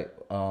stuff, like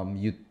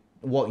you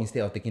walk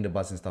instead of taking the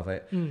bus and stuff,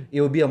 right?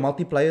 It will be a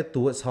multiplier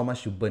towards how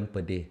much you burn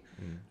per day.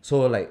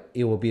 So like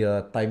it will be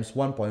a times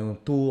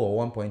 1.2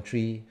 or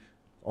 1.3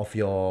 of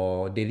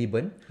your daily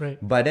burn. Right.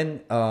 But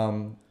then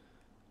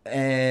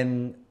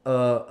and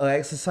a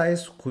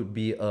exercise could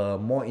be a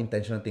more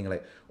intentional thing.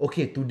 Like,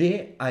 okay,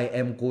 today I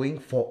am going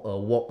for a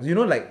walk. You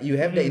know, like you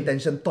have the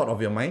intention thought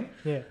of your mind.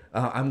 Yeah.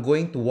 I'm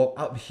going to walk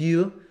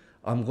uphill.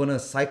 I'm gonna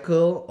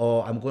cycle,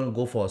 or I'm gonna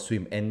go for a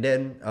swim, and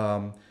then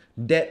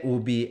that will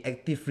be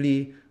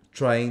actively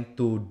trying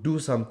to do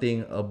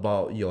something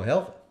about your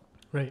health.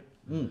 Right.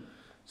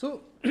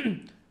 So,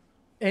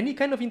 any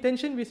kind of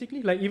intention,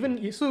 basically, like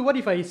so. What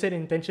if I set an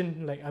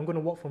intention like I'm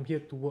gonna walk from here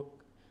to work?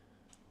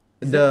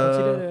 Is that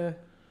considered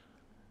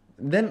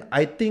Then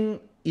I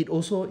think it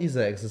also is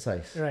an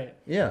exercise. right?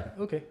 Yeah.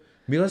 Okay.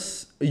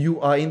 Because you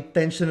are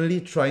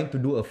intentionally trying to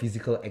do a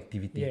physical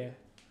activity. Yeah.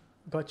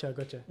 Gotcha.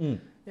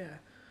 Yeah.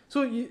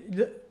 So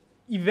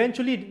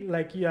eventually,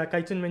 like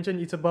Kai Zhen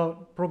mentioned, it's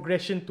about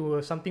progression to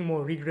something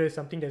more rigorous,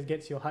 something that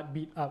gets your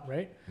heartbeat up,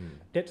 right?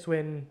 That's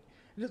when.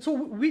 So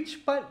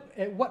which part?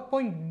 At what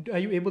point are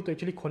you able to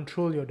actually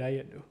control your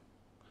diet, though?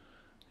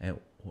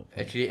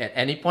 Actually, at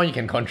any point you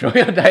can control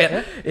your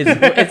diet.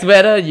 It's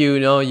whether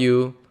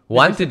you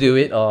want to do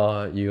it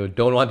or you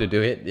don't want to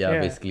do it. Yeah.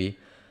 Basically.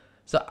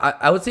 So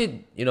I would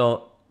say,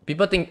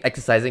 people think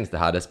exercising is the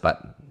hardest part,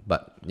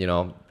 but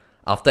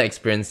after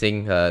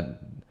experiencing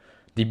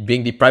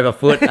being deprived of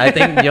food, I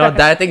think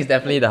dieting is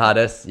definitely the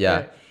hardest. Yeah.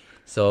 Right.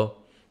 So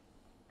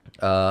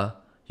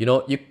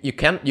you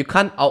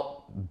can't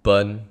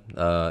outburn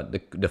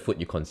the food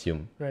you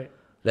consume. Right.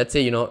 Let's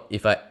say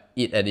if I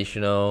eat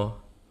additional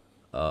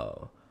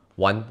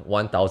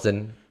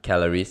 1,000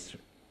 calories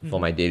for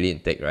my daily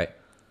intake, right?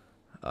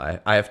 I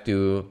have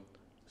to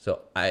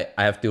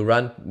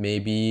run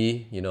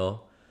maybe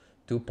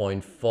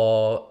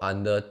 2.4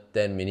 under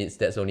 10 minutes.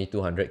 That's only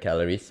 200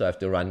 calories, so I have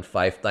to run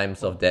 5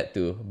 times of that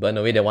to burn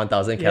away the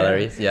 1,000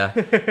 calories. Yeah.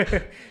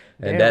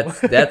 And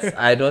that's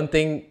I don't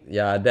think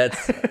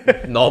that's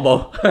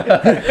normal.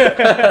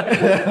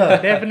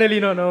 Definitely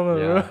not normal,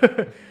 Yeah.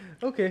 bro.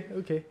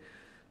 Okay.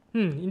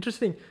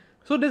 Interesting.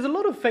 So there's a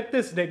lot of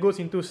factors that goes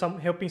into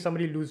helping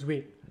somebody lose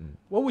weight.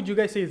 What would you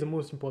guys say is the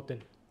most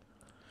important?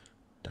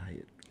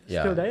 Diet.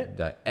 Still diet?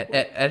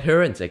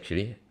 Adherence,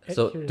 actually.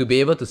 So to be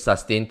able to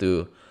sustain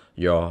to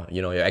your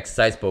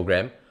exercise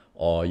program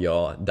or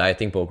your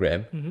dieting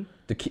program,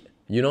 to keep,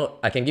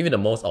 I can give you the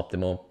most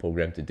optimal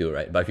program to do,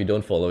 right? But if you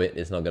don't follow it,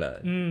 it's not gonna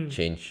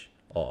change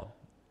or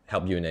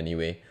help you in any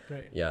way.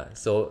 Right. Yeah.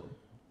 So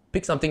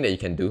pick something that you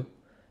can do,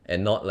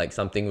 and not like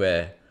something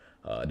where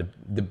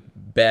the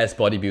best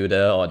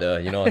bodybuilder or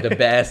the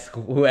best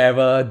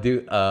whoever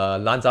do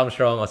Lance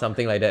Armstrong or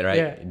something like that, right?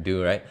 Yeah.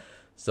 Do, right?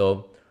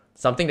 So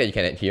something that you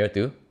can adhere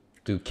to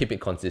keep it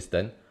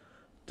consistent,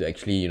 to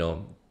actually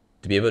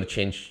to be able to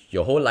change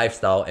your whole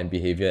lifestyle and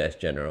behavior as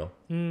general.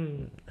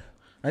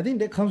 I think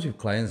that comes with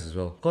clients as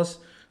well, because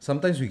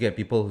sometimes we get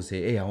people who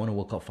say, hey, I want to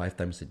work out 5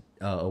 times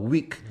a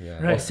week, or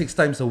Right. 6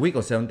 times a week,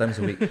 or 7 times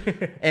a week.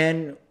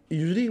 And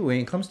usually when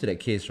it comes to that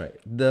case, right,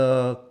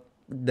 the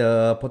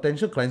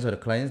potential clients or the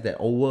clients that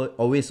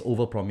always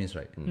overpromise,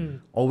 right,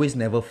 always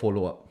never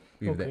follow up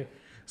with that.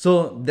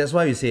 So that's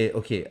why we say,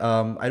 okay,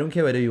 I don't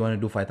care whether you want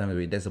to do 5 times a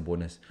week, that's a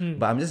bonus.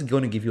 But I'm just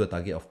going to give you a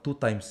target of 2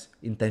 times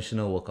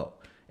intentional workout.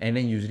 And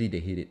then usually they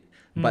hit it.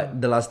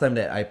 But the last time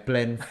that I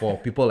planned for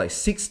people like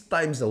 6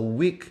 times a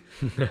week,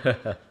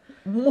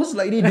 most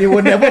likely they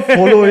will never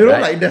follow,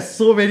 Right. like there's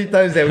so many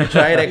times that we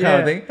try that kind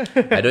of thing.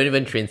 I don't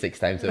even train 6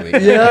 times a week.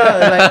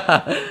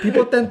 Like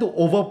people tend to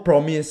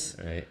overpromise,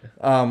 Right.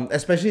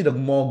 especially the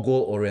more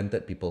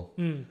goal-oriented people.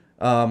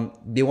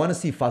 They want to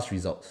see fast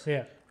results.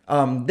 Yeah.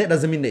 That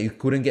doesn't mean that you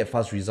couldn't get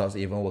fast results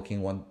even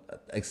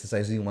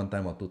exercising 1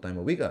 time or 2 times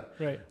a week.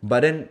 Right.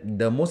 But then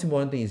the most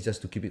important thing is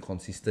just to keep it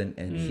consistent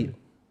and hit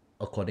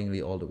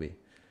accordingly all the way.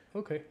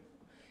 Okay.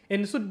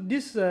 And so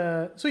this,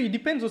 so it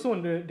depends also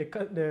on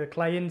the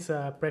client's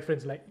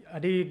preference. Like, are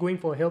they going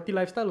for a healthy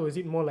lifestyle, or is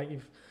it more like,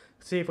 if,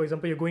 say, for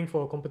example, you're going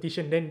for a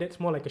competition, then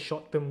that's more like a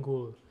short-term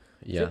goal?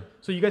 Yeah.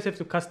 So you guys have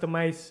to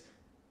customize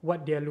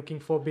what they are looking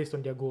for based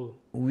on their goal.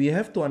 We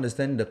have to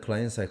understand the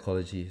client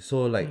psychology.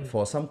 So like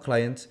for some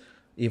clients,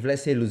 if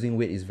let's say losing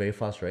weight is very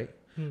fast, right?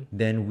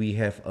 Then we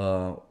have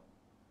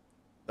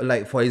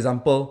like for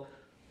example,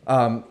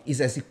 it's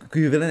as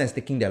equivalent as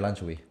taking their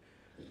lunch away.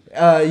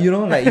 Like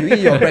you eat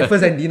your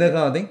breakfast and dinner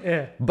kind of thing.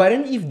 Yeah. But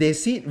then if they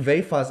see it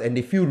very fast and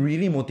they feel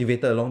really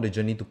motivated along the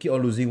journey to keep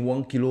on losing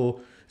 1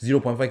 kilo,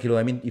 0.5 kilo.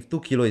 I mean, if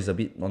 2 kilo is a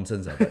bit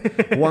nonsense,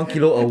 but 1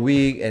 kilo a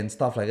week and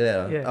stuff like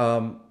that.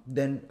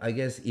 Then I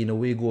guess in a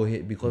way go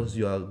ahead, because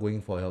you are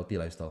going for a healthy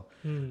lifestyle.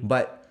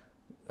 But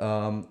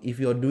if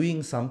you're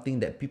doing something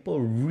that people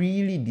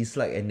really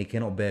dislike and they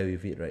cannot bear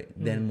with it, right?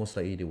 Then most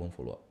likely they won't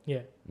follow up.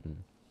 Yeah.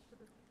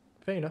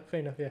 Fair enough.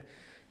 Yeah.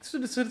 So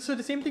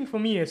the same thing for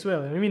me as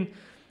well. I mean,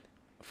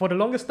 for the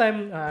longest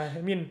time,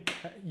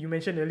 you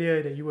mentioned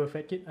earlier that you were a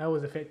fat kid. I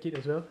was a fat kid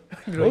as well.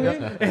 growing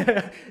up.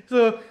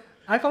 So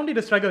I found it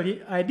a struggle.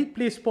 I did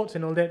play sports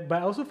and all that,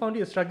 but I also found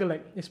it a struggle.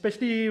 Like,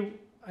 especially,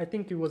 I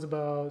think it was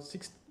about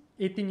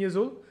 18 years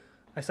old.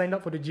 I signed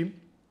up for the gym.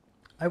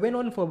 I went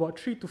on for about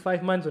 3 to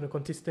 5 months on a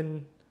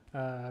consistent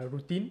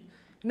routine,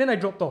 and then I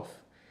dropped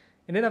off.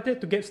 And then after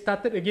that, to get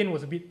started again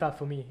was a bit tough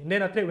for me. And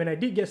then after that, when I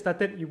did get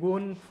started, you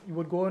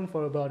would go on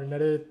for about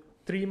another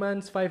 3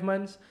 months, 5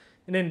 months,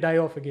 and then die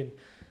off again.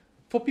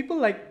 For people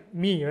like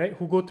me, right,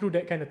 who go through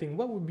that kind of thing,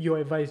 what would your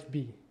advice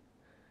be?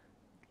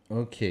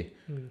 Okay.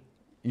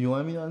 You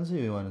want me to answer or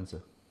you want to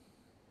answer?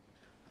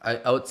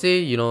 I would say,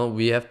 you know,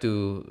 we have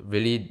to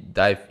really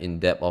dive in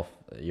depth of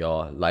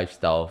your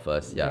lifestyle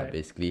first. Yeah, Right.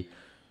 basically.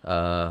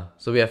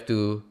 So we have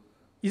to.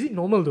 Is it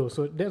normal though?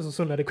 So that's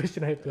also another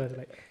question I have to ask.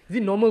 Like, is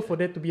it normal for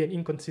there to be an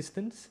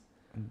inconsistency?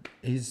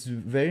 It's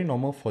very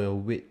normal for your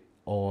weight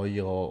or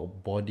your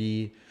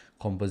body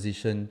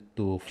composition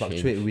to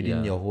fluctuate Change, within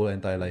yeah. your whole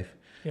entire life.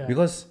 Yeah.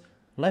 Because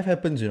life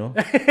happens, you know.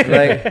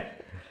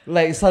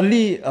 like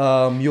suddenly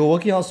you're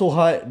working out so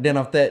hard, then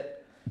after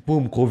that,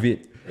 boom,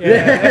 COVID.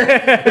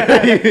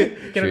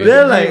 Cannot go to Then,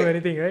 the like, gym or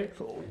anything, right?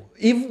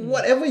 If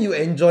whatever you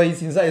enjoy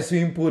is inside a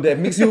swimming pool that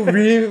makes you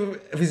really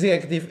physically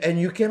active and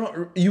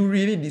you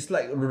really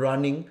dislike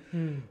running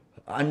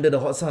under the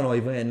hot sun or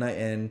even at night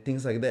and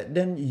things like that,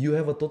 then you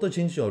have a total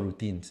change to your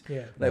routines.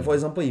 Yeah. Like for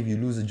example, if you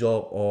lose a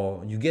job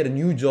or you get a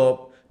new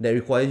job that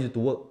requires you to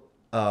work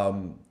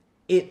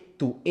 8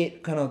 to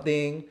 8 kind of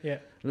thing. Yeah.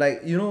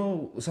 Like, you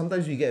know,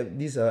 sometimes we get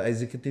these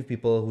executive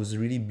people who's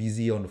really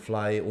busy on the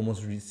fly,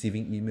 almost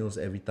receiving emails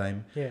every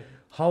time. Yeah.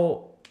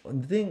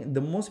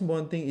 The most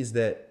important thing is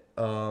that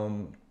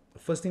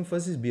first thing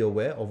first is be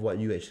aware of what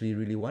you actually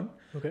really want.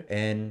 Okay.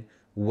 And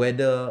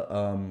whether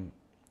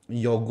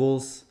your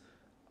goals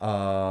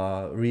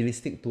are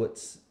realistic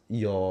towards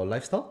your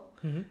lifestyle,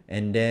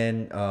 and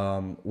then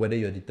whether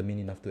you're determined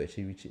enough to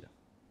actually reach it.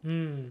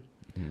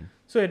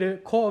 So at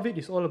the core of it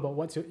is all about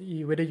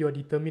whether you're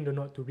determined or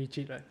not to reach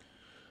it, right?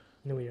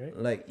 In a way, right?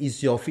 Like,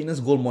 is your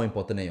fitness goal more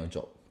important than your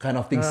job? Kind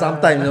of thing.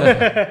 Sometimes, you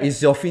know,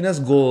 is your fitness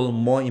goal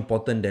more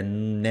important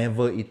than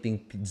never eating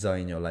pizza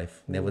in your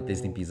life, never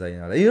tasting pizza in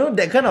your life? You know,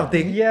 that kind of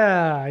thing.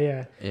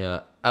 Yeah. Yeah,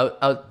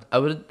 I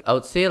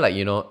would say, like,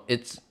 you know,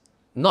 it's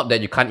not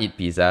that you can't eat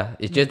pizza.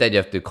 It's just that you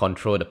have to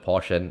control the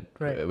portion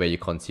Right. where you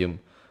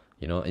consume.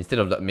 You know, instead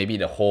of maybe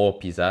the whole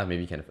pizza,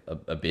 maybe you can have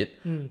a bit.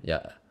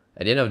 Yeah.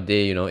 At the end of the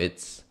day, you know,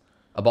 it's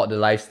about the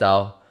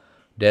lifestyle.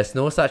 There's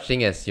no such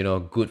thing as, you know,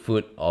 good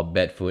food or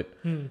bad food.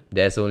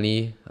 There's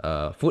only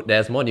food that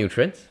has more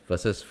nutrients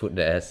versus food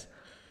that has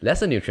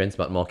lesser nutrients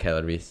but more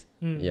calories.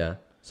 Yeah.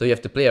 So you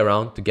have to play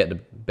around to get the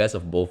best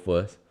of both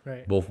worlds.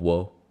 Right. Both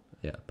worlds.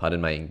 Yeah.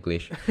 Pardon my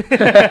English.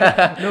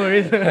 No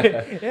worries.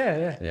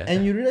 Yeah. Yeah.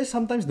 And you realize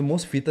sometimes the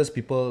most fittest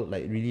people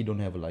like really don't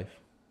have a life.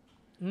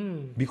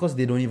 Because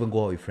they don't even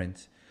go out with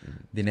friends.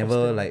 They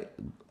never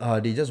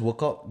they just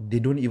work out. They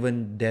don't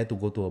even dare to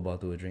go to a bar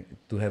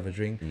to have a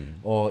drink,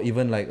 or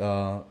even like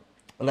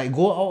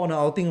go out on an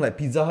outing like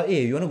Pizza Hut.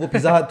 Hey, you wanna go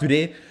Pizza Hut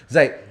today? It's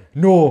like,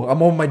 no,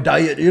 I'm on my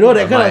diet. You know,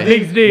 that kind of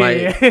thing. Next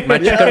day.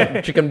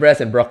 My chicken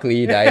breast and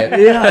broccoli diet.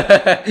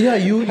 Yeah.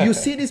 You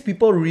see these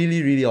people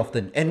really, really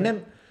often, and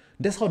then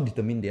that's how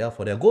determined they are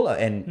for their goal,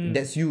 and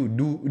that's you.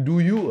 Do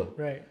you?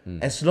 Right.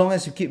 As long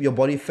as you keep your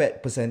body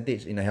fat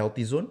percentage in a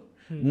healthy zone.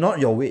 Not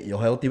your weight, your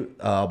healthy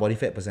body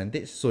fat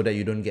percentage, so that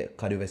you don't get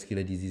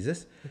cardiovascular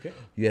diseases. Okay.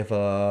 You have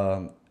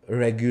a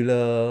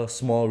regular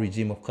small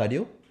regime of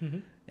cardio,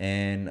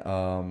 and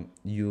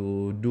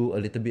you do a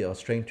little bit of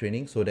strength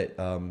training so that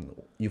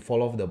you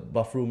fall off the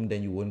bathroom,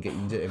 then you won't get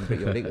injured and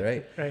break your leg,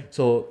 right? Right.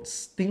 So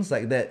things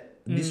like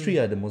that. These three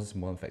are the most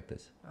important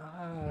factors.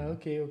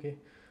 Okay.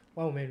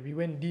 Wow, man, we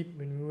went deep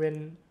when we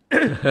went.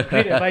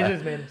 Great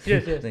advices, man.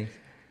 Serious. Thanks.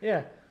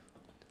 Yeah.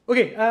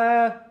 Okay.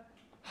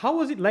 How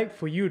was it like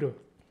for you though,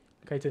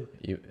 Kai Zhen?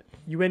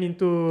 You went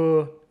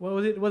into what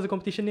was it? What's the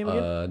competition name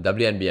again?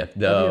 WNBF,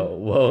 the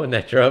World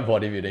Natural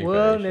Bodybuilding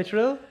World Federation.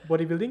 Natural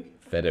Bodybuilding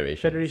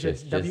Federation. Federation.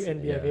 Just-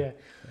 WNBF. yeah.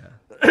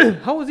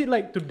 Yeah. How was it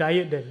like to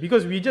diet then?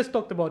 Because we just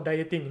talked about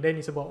dieting, then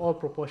it's about all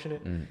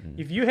proportionate.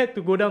 If you had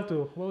to go down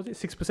to what was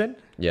it, 6%?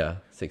 Yeah,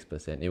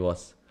 6%. It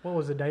was. What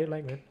was the diet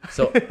like, man?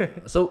 So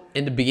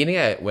in the beginning,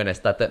 when I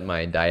started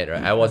my diet,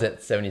 right, I was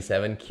at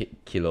 77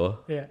 kilo,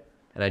 Yeah.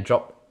 and I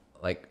dropped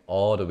like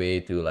all the way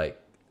to like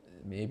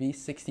maybe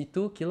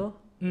 62 kilo.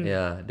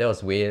 Yeah, that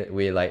was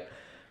way light.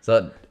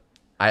 So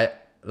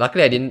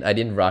luckily I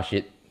didn't rush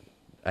it.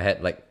 I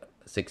had like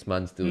 6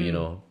 months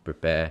to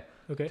prepare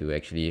to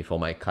actually for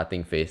my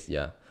cutting phase.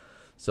 Yeah,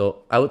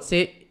 so I would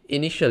say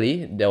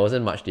initially there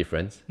wasn't much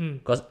difference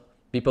because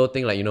people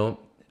think like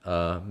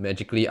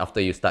magically after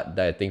you start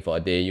dieting for a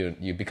day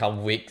you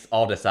become weak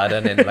all of a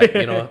sudden, and like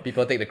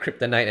people take the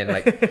kryptonite and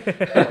like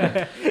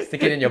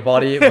stick it in your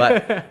body,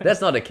 but that's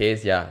not the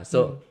case. Yeah,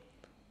 so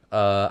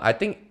I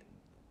think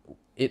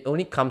it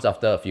only comes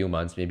after a few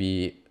months,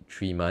 maybe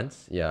 3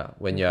 months. Yeah,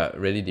 when you're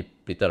really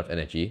depleted of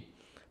energy,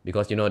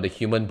 because the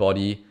human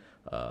body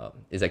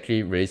is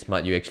actually really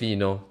smart. You actually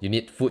you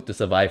need food to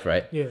survive,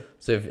 right? Yeah.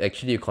 So if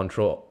actually you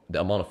control the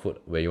amount of food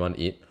where you want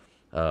to eat,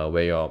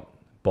 where your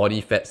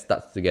body fat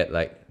starts to get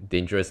like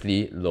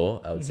dangerously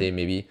low, I would say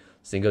maybe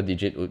single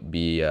digit would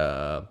be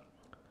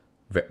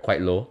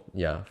quite low.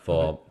 Yeah,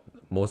 for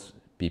most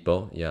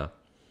people. Yeah.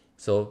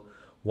 So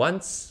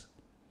once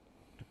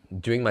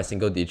during my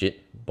single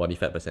digit body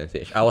fat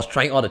percentage, I was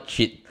trying all the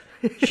cheat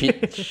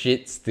cheat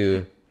sheets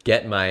to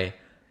get my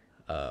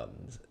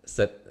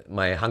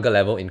my hunger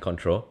level in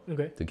control,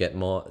 to get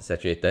more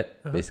saturated,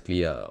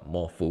 basically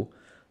more full.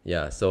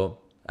 Yeah, so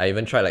I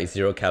even tried like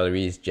 0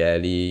 calories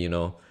jelly,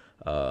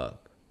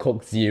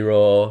 Coke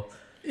Zero.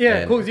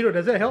 Yeah, Coke Zero,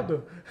 does that help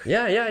though?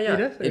 Yeah. It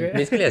does? Okay. It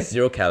basically has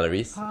 0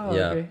 calories.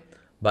 Yeah. Okay.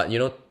 But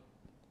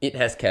it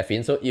has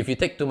caffeine, so if you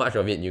take too much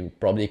of it, you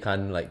probably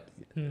can't like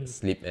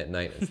sleep at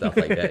night and stuff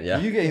like that. Yeah.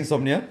 Do you get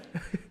insomnia?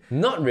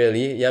 Not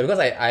really. Yeah, because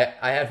I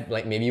have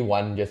like maybe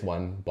just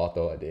one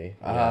bottle a day.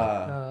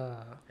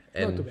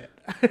 Not too bad.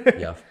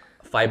 Yeah.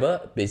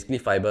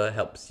 Fiber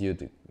helps you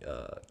to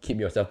keep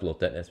yourself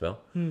bloated as well.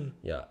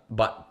 Yeah.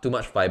 But too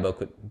much fiber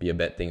could be a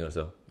bad thing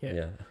also.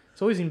 Yeah.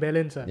 It's always in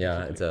balance.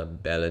 Yeah, it's a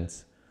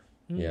balance.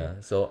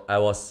 Yeah. So I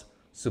was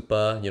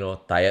super,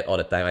 tired all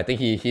the time. I think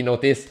he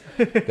noticed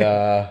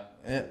the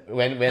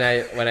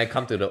when I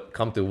come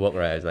to work,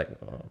 right, it's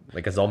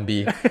like a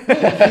zombie.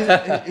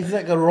 It's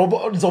like a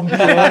robot zombie.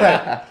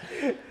 Right?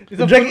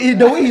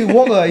 The way he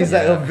walks, is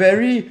like a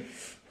very,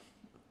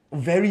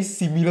 very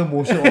similar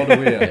motion all the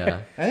way.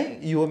 Yeah. I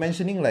think you were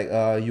mentioning like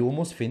you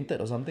almost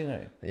fainted or something,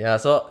 right? Yeah.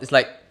 So it's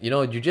like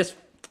you just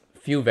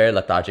feel very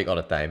lethargic all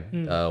the time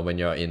when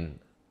you're in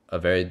a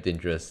very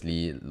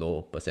dangerously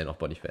low % of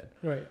body fat.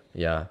 Right.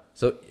 Yeah.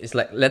 So it's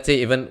like, let's say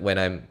even when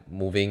I'm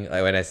moving,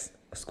 when I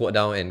squat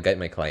down and guide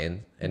my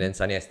client, and then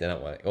suddenly I stand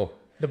up, like, oh.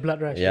 The blood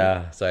rush.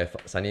 Yeah. So I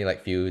suddenly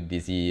like feel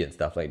dizzy and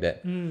stuff like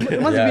that. But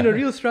it must have been a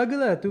real struggle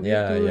to have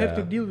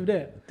to deal with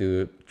that.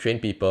 To train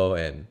people,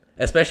 and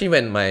especially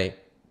when I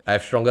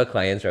have stronger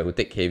clients, right, who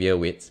take heavier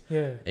weights.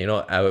 Yeah.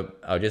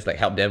 I'll just like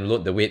help them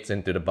load the weights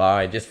into the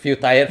bar. I just feel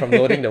tired from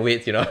loading the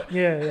weights,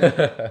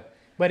 Yeah.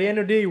 By the end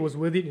of the day, it was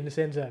worth it in a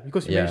sense,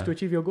 because you managed to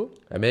achieve your goal.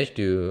 I managed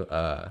to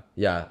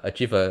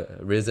achieve a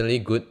reasonably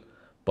good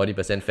body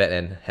 % fat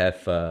and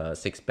have a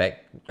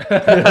 6-pack.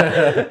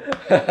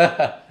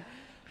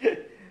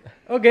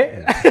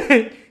 Okay.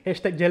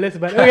 Hashtag jealous,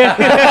 but okay.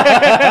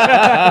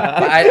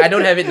 I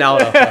don't have it now,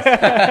 of course.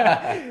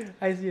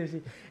 I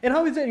see. And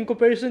how is that in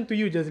comparison to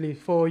you, Jazsley?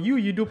 For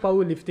you do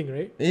powerlifting,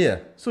 right? Yeah.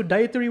 So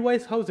dietary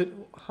wise, how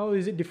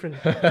is it different?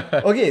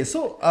 Okay,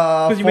 so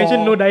because you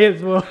mentioned no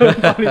diets for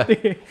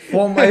powerlifting.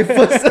 For my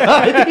first,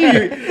 I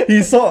think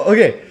he saw.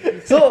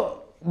 Okay,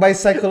 so my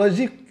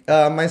psychology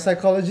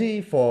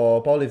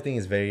for powerlifting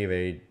is very,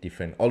 very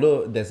different.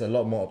 Although there's a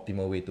lot more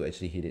optimal way to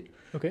actually hit it.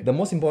 Okay. The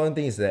most important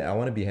thing is that I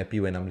want to be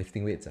happy when I'm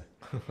lifting weights.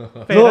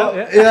 Fair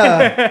enough,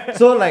 yeah.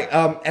 So like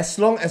as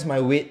long as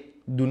my weight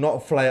do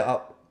not fly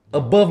up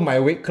above my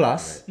weight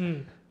class,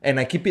 and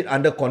I keep it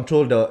under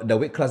control, the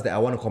weight class that I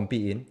want to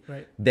compete in,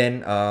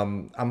 then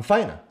I'm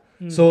fine.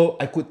 So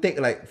I could take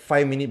like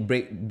 5-minute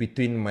break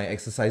between my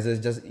exercises,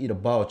 just eat a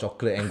bar of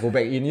chocolate and go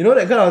back in. You know,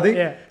 that kind of thing.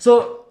 Yeah.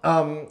 So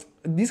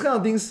these kind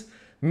of things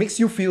makes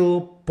you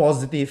feel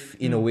positive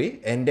in a way,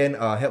 and then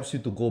helps you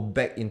to go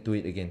back into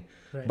it again.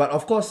 Right. But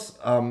of course,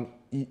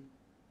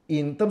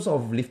 in terms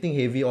of lifting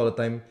heavy all the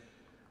time,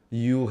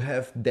 you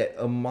have that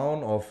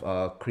amount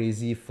of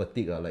crazy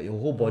fatigue. Like your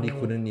whole body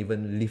couldn't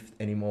even lift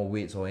any more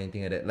weights or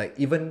anything like that. Like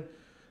even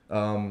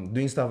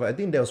doing stuff. I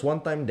think there was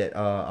one time that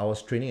I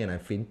was training and I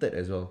fainted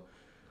as well.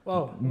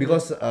 Wow.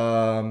 Because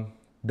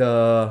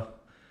the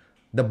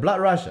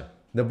blood rush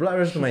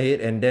to my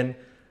head, and then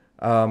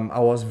I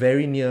was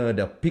very near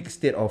the peak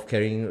state of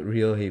carrying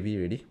real heavy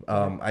already.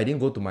 I didn't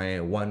go to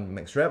my 1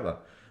 max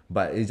rep.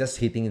 But it's just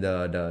hitting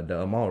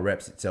the amount of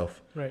reps itself.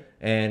 Right.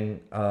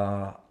 And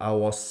I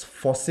was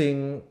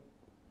forcing...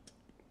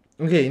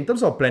 Okay, in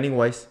terms of planning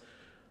wise,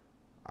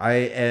 I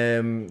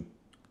am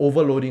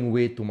overloading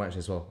way too much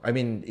as well. I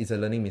mean, it's a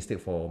learning mistake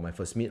for my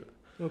first meet.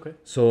 Okay.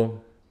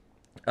 So,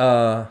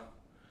 I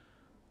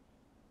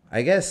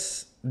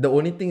guess the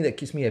only thing that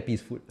keeps me happy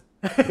is food.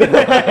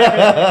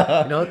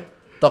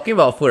 Talking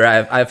about food,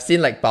 right? I've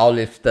seen like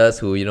powerlifters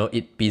who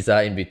eat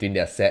pizza in between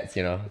their sets.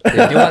 They do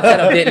one set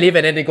of deadlift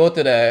and then they go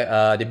to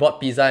they bought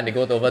pizza and they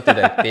go over to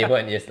the table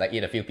and just like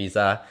eat a few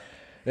pizza,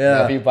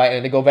 a few bites,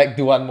 and they go back,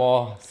 do one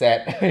more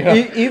set.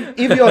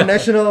 If you're a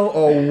national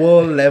or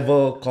world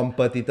level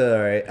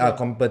competitor, right?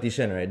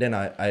 Competition, right? Then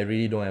I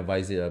really don't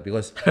advise it,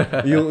 because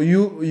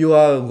you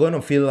are going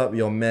to fill up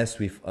your mess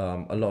with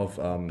a lot of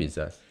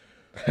pizzas.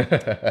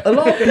 A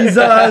lot of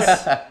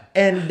pizzas,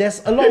 and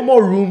there's a lot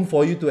more room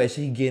for you to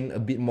actually gain a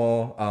bit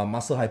more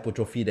muscle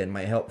hypertrophy that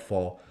might help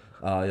for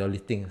your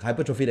lifting.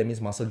 Hypertrophy, that means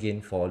muscle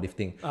gain for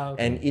lifting.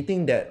 Okay. And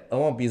eating that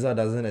amount of pizza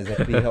doesn't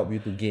exactly help you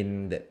to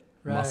gain that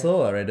muscle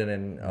rather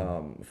than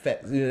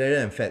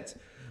fats.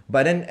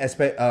 But then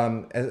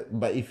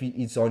but if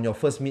it's on your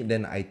first meet,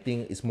 then I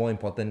think it's more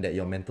important that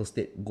your mental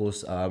state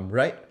goes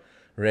right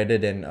rather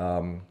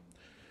than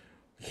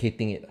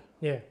hating it.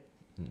 Yeah.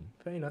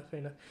 Fair enough.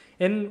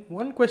 And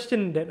one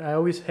question that I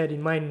always had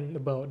in mind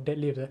about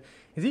deadlifts,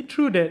 is it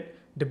true that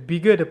the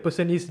bigger the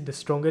person is, the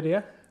stronger they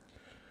are?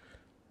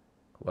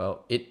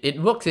 Well,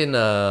 it works in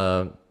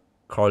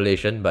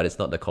correlation, but it's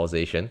not the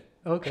causation.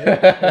 Okay.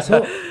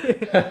 So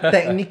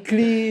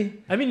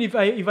technically, I mean, if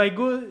I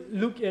go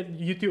look at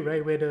YouTube,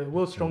 right, where the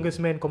world's strongest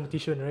man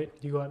competition, right,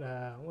 you got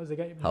what's the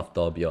guy?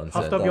 Hafthor Bjornsson.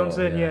 Hafthor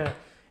Bjornsson, yeah,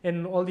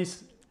 and all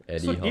these.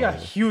 Eddie So they are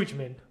Hall. huge,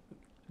 man.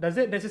 Does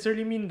that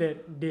necessarily mean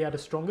that they are the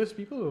strongest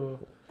people? Or?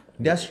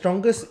 they are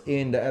strongest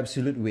in the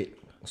absolute weight,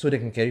 so they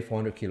can carry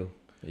 400 kilo.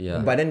 Yeah.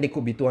 But then they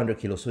could be 200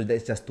 kilos, so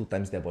that's just 2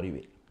 times their body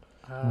weight.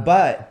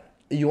 But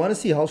you want to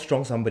see how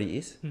strong somebody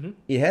is,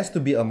 it has to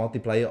be a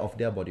multiplier of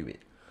their body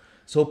weight.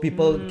 So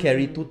people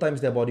carry 2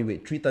 times their body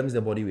weight, 3 times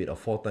their body weight, or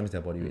 4 times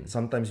their body weight.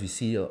 Sometimes we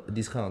see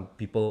these kind of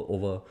people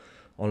over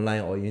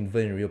online or even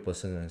in real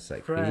person, and it's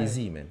like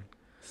crazy, man.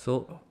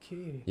 So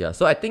Okay. yeah,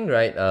 so I think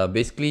right,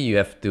 basically you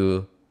have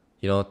to,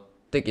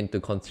 take into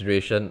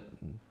consideration,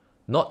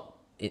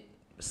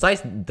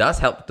 size does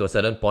help to a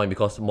certain point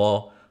because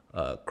more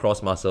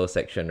cross muscle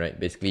section, right?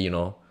 Basically,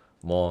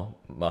 more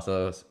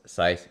muscle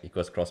size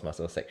equals cross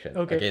muscle section.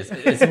 Okay.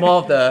 It's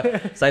more of the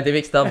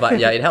scientific stuff, but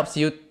yeah, it helps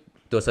you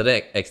to a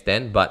certain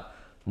extent, but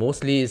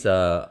mostly is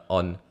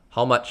on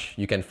how much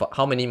you can,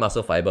 how many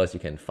muscle fibers you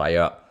can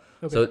fire up.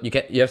 Okay. So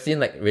you have seen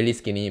like really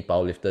skinny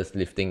powerlifters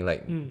lifting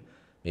like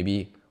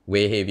maybe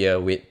way heavier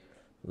weight,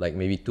 like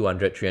maybe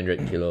 200,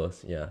 300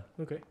 kilos. Yeah.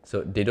 Okay.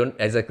 So they don't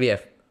exactly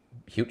have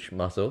huge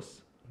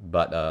muscles,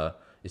 but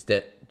it's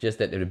just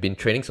that they've been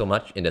training so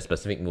much in that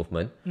specific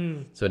movement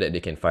so that they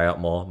can fire out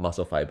more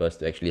muscle fibers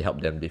to actually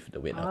help them lift the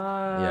weight up.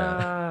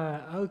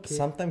 Okay.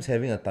 Sometimes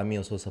having a tummy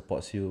also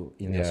supports you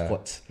in your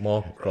squats.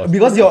 More cross.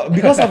 Because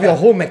of your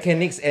whole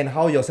mechanics and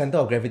how your center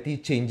of gravity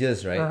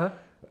changes, right?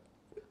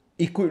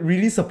 It could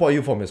really support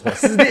you from your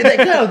squats. That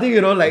kind of thing,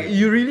 like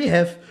you really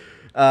have,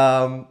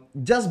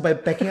 just by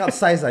packing up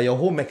size, your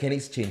whole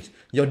mechanics change.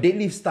 Your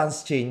deadlift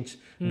stance change.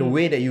 The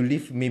way that you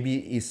lift maybe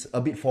is a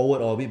bit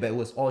forward or a bit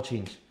backwards, all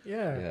change.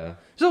 Yeah.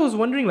 So I was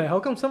wondering, like, how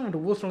come some of the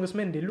world's strongest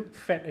men, they look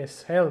fat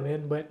as hell,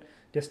 man, but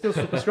they're still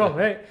super strong,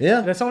 right?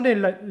 Yeah. Like some of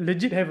them like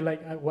legit have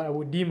like what I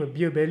would deem a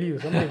beer belly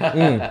or something.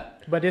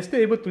 But they're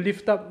still able to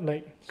lift up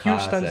like huge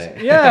Cars, tons.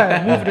 right?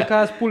 Yeah, move the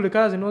cars, pull the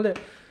cars and all that.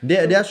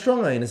 They are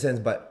stronger in a sense,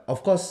 but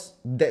of course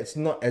that's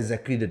not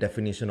exactly the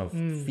definition of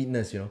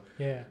fitness,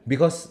 Yeah.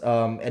 Because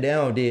at the end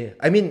of the day,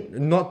 I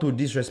mean, not to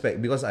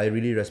disrespect, because I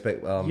really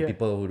respect Yeah.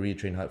 people who really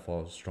train hard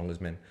for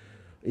strongest men,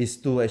 is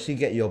to actually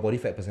get your body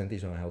fat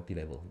percentage on a healthy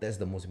level. That's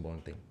the most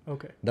important thing.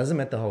 Okay. Doesn't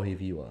matter how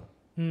heavy you are.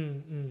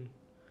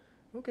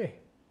 Okay.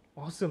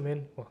 Awesome,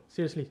 man. Oh,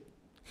 seriously.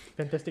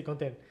 Fantastic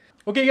content.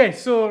 Okay,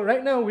 guys. So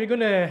right now we're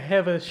gonna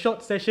have a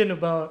short session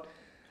about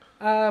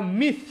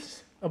myths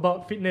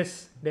about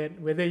fitness, that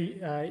whether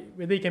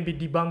it can be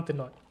debunked or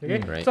not. Okay.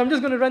 Right. So I'm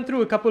just gonna run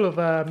through a couple of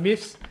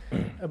myths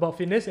about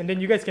fitness, and then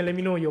you guys can let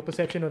me know your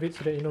perception of it,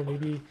 so that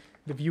maybe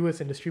the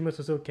viewers and the streamers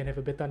also can have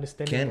a better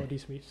understanding about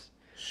these myths.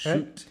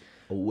 Shoot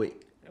away.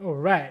 All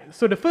right.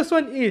 So the first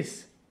one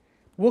is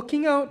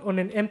working out on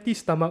an empty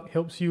stomach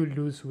helps you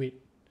lose weight.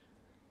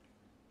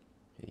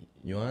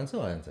 You want answer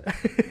or answer?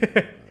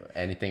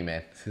 Anything,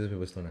 man. Scissors,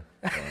 paper, stone.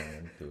 1,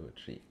 2,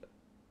 3.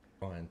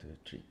 1, 2,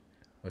 3.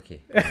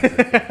 Okay.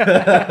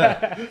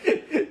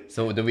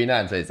 So the winner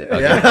answer is it?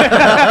 Okay.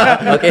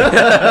 Okay.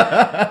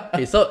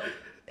 Okay. So,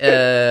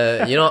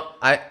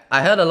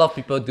 I heard a lot of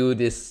people do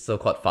this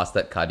so-called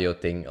fasted cardio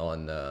thing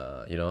on,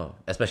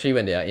 especially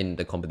when they are in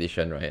the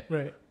competition, right?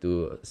 Right.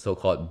 To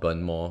so-called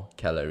burn more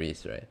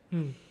calories, right?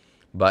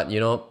 But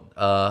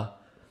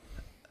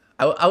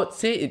I would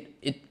say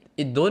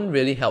it don't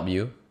really help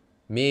you.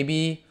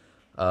 Maybe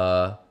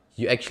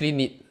you actually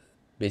need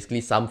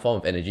basically some form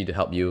of energy to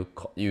help you.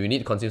 You need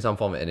to consume some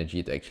form of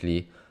energy to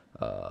actually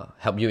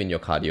help you in your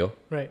cardio.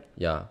 Right.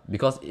 Yeah,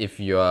 because if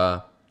you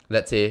are,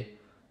 let's say,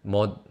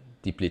 more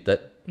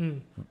depleted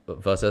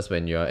versus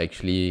when you're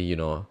actually, you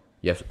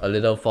have a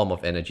little form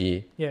of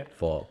energy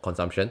for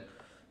consumption,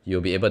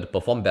 you'll be able to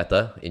perform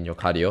better in your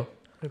cardio.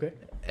 Okay.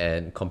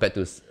 And compared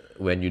to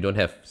when you don't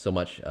have so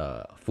much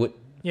food.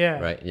 Yeah.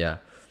 Right. Yeah.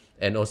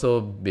 And also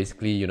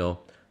basically,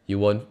 you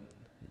won't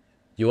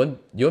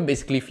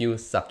basically feel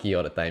sucky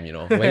all the time,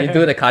 When you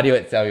do the cardio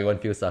itself, you won't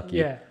feel sucky.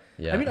 Yeah.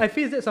 Yeah. I mean, I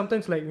face that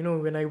sometimes, like,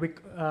 when I wake,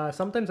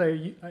 sometimes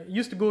I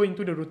used to go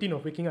into the routine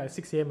of waking up at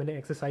 6 a.m. and then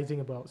exercising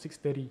about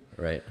 6:30.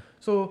 Right.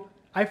 So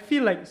I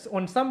feel like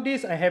on some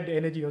days I have the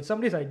energy, on some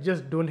days I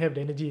just don't have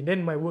the energy. And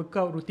then my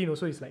workout routine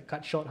also is like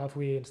cut short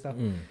halfway and stuff.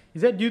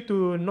 Is that due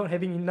to not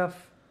having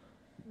enough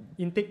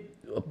intake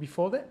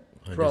before that?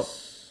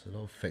 There's a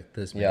lot of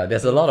factors, man. Yeah,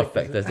 there's a lot of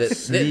factors. That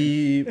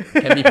Sleep.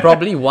 can be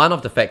probably one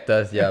of the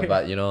factors, yeah.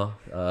 But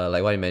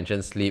like what you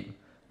mentioned, sleep,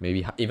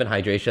 maybe even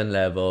hydration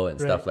level and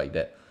stuff like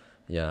that.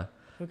 Yeah.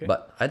 Okay.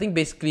 But I think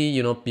basically,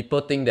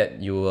 people think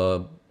that you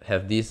will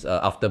have this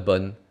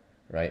afterburn,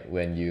 right,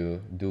 when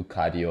you do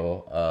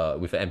cardio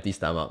with an empty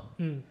stomach.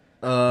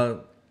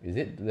 Is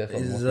it? That's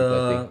what most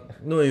people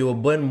think. No, you will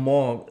burn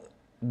more.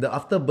 The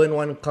afterburn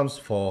one comes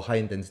for high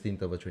intensity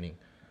interval training.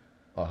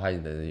 Or high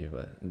intensity,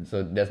 but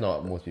so that's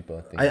not what most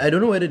people think. I don't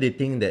know whether they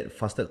think that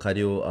fasted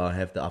cardio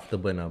have the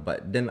afterburn,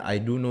 but then I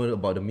do know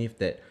about the myth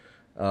that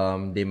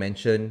they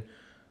mention,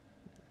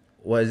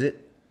 what is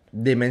it?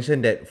 They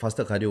mentioned that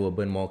fasted cardio will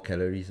burn more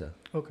calories.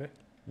 Okay.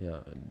 Yeah.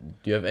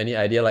 Do you have any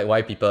idea like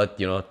why people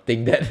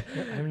think that?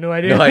 I have no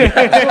idea. No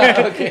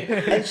idea. Okay.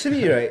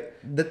 Actually, right,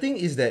 the thing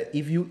is that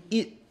if you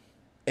eat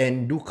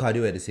and do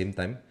cardio at the same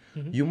time,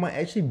 you might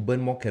actually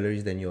burn more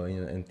calories than you're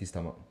in an empty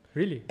stomach.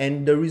 Really?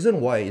 And the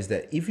reason why is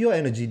that if you're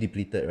energy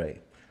depleted,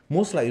 right,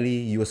 most likely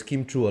you will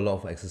skim through a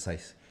lot of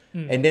exercise.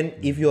 And then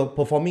if you're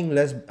performing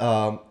less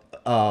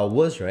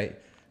worse, right,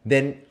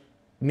 then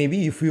maybe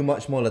you feel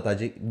much more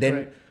lethargic.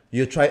 Then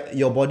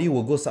your body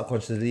will go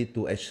subconsciously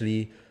to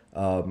actually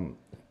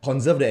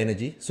conserve the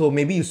energy. So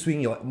maybe you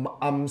swing your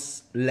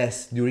arms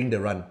less during the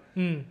run.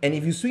 And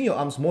if you swing your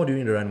arms more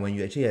during the run when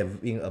you actually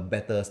having a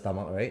better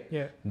stomach, right,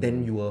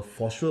 then you will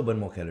for sure burn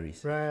more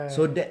calories. Right.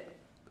 So that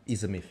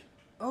is a myth.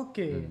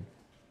 Okay.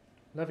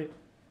 Love it.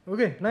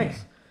 Okay,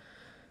 nice.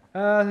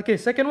 Okay,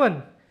 second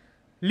one.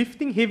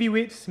 Lifting heavy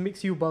weights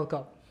makes you bulk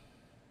up.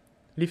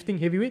 Lifting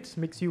heavy weights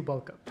makes you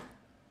bulk up.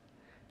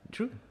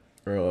 True?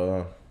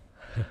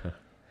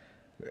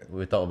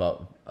 We talk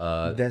about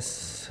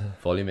That's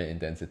volume and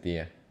intensity.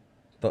 Yeah.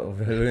 talk of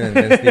volume and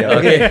intensity.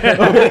 Okay.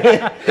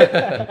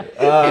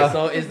 Okay,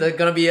 so is there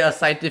gonna be a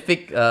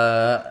scientific?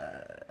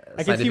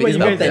 I can see what you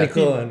guys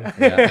technical are one.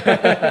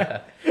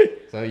 Yeah.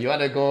 So you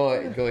wanna go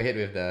ahead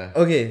with the?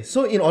 Okay,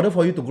 so in order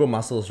for you to grow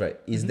muscles, right,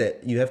 is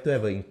that you have to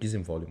have an increase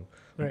in volume.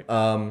 Right.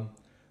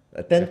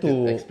 I tend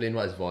to explain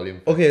what is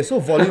volume. Okay, so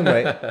volume,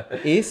 right,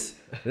 is,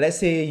 let's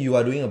say you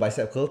are doing a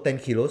bicep curl, 10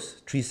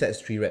 kilos, 3 sets,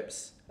 3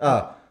 reps.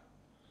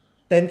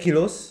 10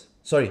 kilos,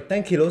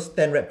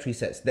 10 rep, 3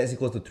 sets. That's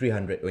equal to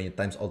 300 when you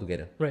times all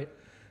together. Right.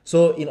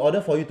 So in order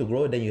for you to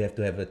grow, then you have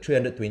to have a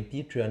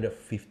 320,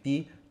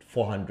 350,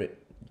 400.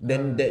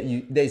 Then that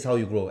is how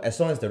you grow. As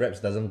long as the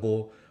reps doesn't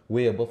go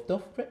way above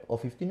 12 rep or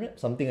 15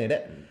 reps, something like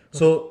that.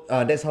 So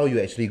that's how you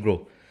actually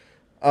grow.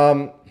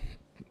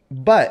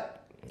 But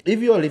if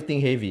you are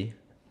lifting heavy,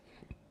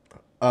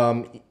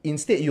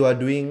 instead you are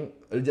doing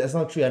just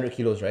now 300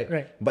 kilos, right?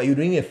 Right. But you're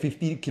doing a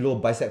 50 kilo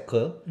bicep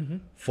curl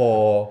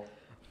for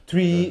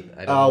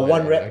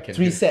one rep,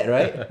 3 set,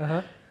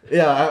 right?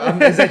 Yeah,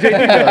 I'm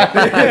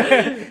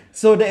exaggerating.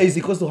 So that is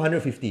equals to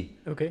 150.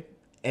 Okay.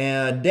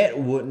 And that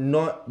would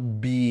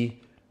not be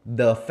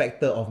the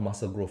factor of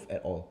muscle growth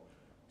at all.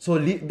 So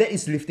that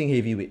is lifting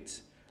heavy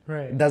weights.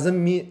 Right.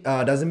 Doesn't mean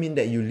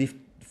that you lift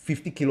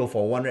 50 kilo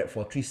for 1 rep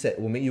for 3 set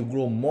will make you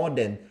grow more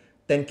than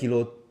 10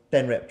 kilo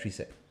 10 rep 3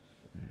 set.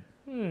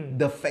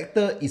 The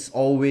factor is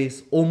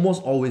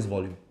almost always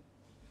volume.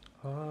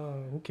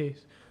 Okay.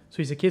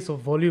 So it's a case of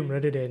volume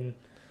rather than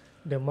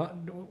the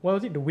what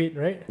was it? The weight,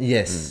 right?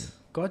 Yes.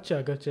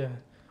 Gotcha.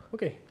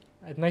 Okay.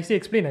 Nicely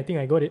explained. I think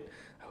I got it.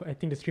 I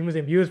think the streamers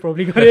and viewers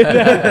probably got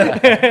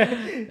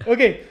it.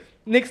 Okay.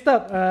 Next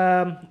up,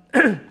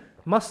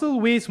 muscle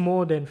weighs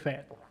more than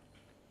fat.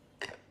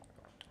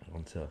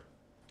 Answer.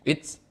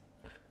 It's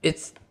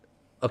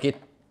okay.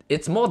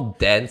 It's more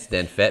dense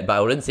than fat, but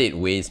I wouldn't say it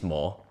weighs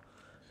more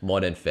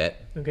than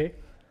fat. Okay.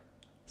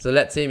 So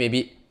let's say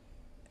maybe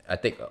I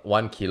take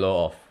 1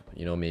 kilo of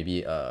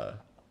maybe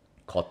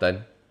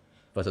cotton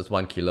versus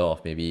 1 kilo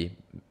of maybe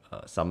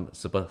some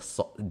super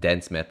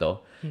dense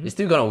metal. It's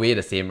still gonna weigh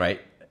the same,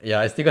 right?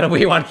 Yeah, it's still gonna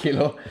weigh 1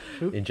 kilo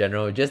in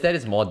general. Just that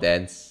it's more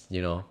dense.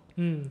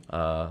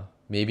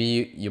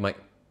 Maybe you might,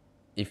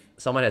 if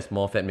someone has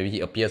more fat, maybe he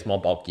appears more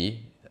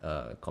bulky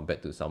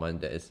compared to someone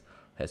that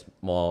has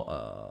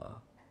more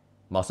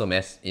muscle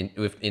mass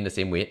in the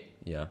same weight.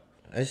 Yeah.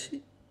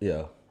 Actually,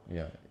 yeah.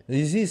 Yeah.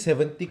 You see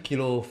 70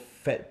 kilo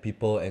fat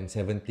people and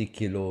 70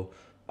 kilo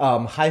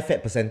high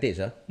fat percentage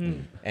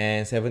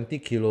and 70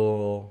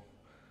 kilo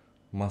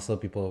muscle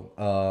people,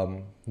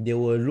 they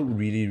will look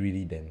really,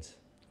 really dense.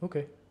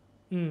 Okay.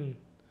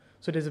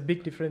 So there's a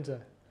big difference.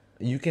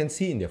 You can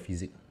see in their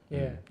physique.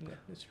 Yeah,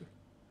 that's true.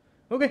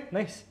 Okay,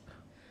 nice.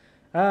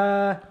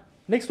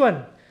 Next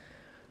one.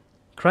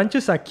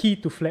 Crunches are key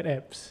to flat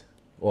abs.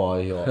 Oh,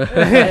 you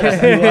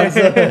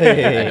answer.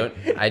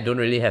 I don't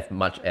really have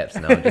much abs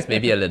now, just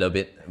maybe a little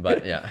bit,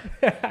 but yeah.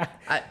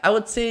 I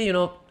would say,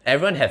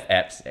 everyone have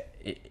abs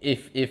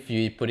if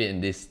you put it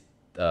in this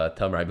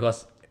term, right?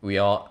 Because we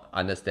all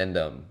understand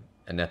the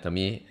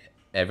anatomy.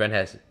 Everyone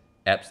has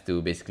abs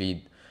to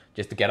basically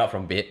just to get out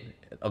from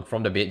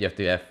the bed, you have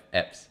to have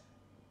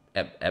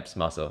abs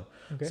muscle.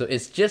 Okay. So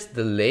it's just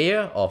the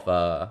layer of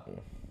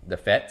the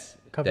fats.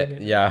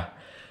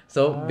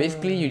 So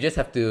basically, you just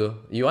have to,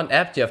 you want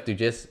abs, you have to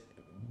just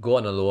go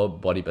on a lower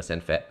body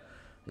percent fat.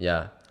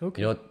 Yeah.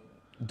 Okay.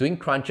 Doing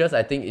crunches,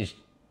 I think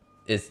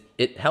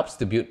it helps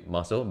to build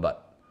muscle,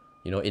 but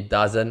it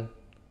doesn't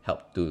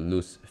help to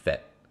lose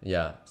fat.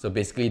 Yeah. So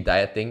basically,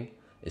 dieting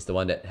is the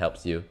one that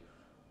helps you,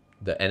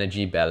 the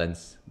energy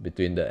balance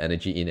between the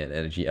energy in and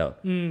energy out.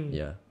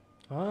 Yeah.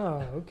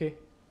 Okay.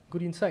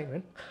 Good insight,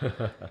 man.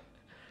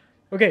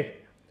 Okay.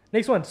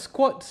 Next one,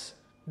 squats.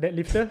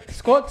 Deadlifter,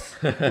 squats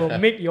will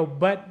make your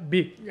butt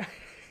big.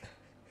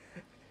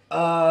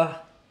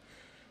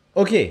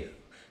 Okay,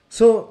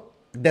 so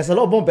there's a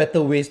lot more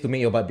better ways to make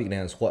your butt big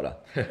than a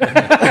squat.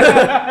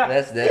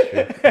 That's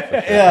true.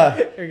 Yeah.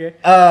 Okay.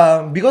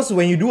 Because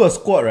when you do a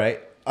squat, right,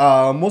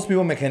 most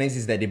people mechanics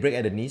is that they break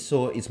at the knee,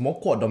 so it's more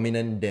quad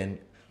dominant than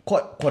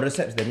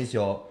quadriceps, that means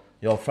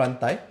your front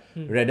thigh,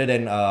 rather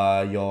than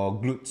your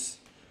glutes.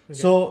 Okay.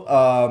 So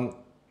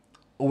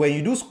when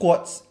you do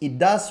squats, it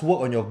does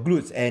work on your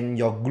glutes, and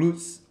your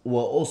glutes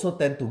will also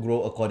tend to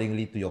grow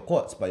accordingly to your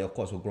quads, but your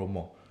quads will grow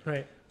more.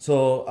 Right.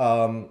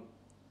 So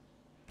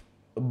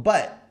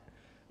but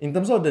in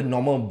terms of the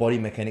normal body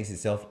mechanics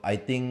itself, I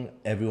think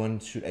everyone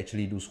should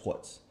actually do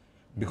squats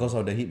because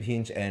of the hip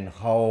hinge and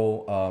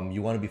how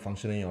you want to be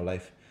functional in your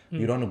life.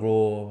 You don't want to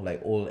grow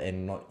like old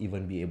and not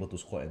even be able to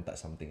squat and touch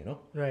something, you know?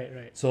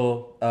 Right.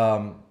 So,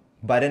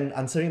 but then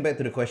answering back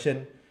to the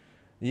question,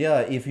 yeah,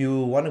 if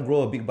you want to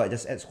grow a big butt,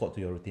 just add squat to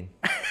your routine.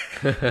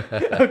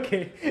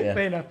 Okay, Yeah.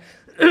 fair enough.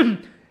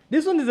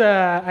 This one is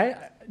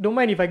I don't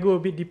mind if I go a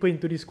bit deeper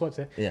into these squats.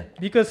 Yeah.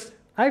 Because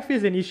I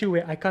face an issue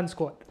where I can't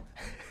squat.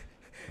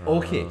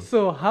 Okay.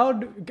 So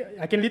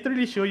I can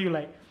literally show you,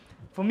 like,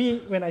 for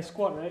me when I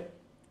squat, right,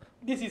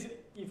 this is,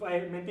 if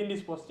I maintain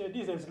this posture,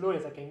 this is as low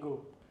as I can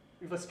go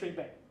with a straight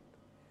back.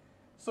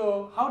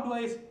 So how do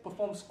I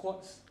perform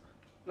squats?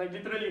 Like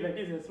literally, like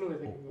this is as low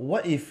as I can go.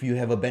 What if you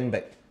have a bend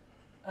back?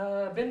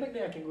 Bend back,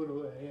 then I can go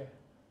lower, yeah.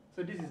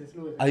 So this is as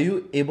low as I Are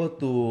you able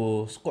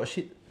to squat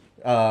shit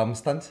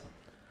stunts?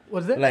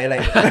 What's that?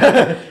 Like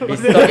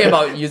He's talking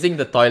about using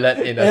the toilet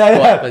in a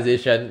squat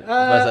position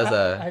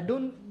versus I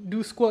don't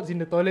do squats in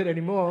the toilet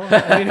anymore.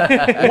 I mean,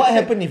 what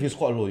happens if you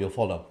squat low? You'll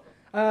fall down.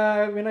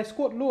 when I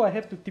squat low, I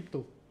have to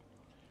tiptoe.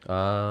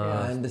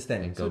 I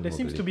understand. So there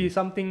seems to be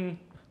something,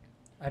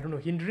 I don't know,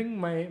 hindering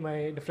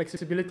the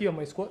flexibility of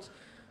my squats.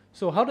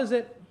 So how does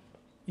that?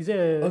 Is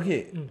there?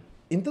 Okay.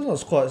 In terms of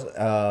squats,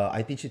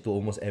 I teach it to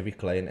almost every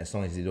client as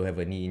long as they don't have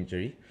a knee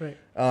injury. Right.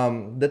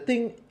 The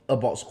thing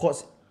about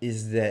squats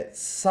is that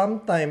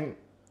sometimes,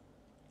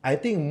 I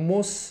think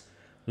most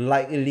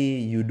likely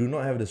you do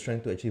not have the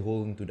strength to actually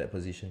hold into that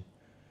position.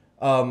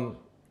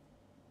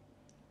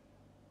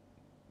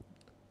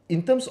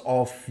 In terms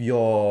of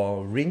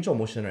your range of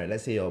motion, right?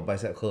 Let's say your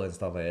bicep curl and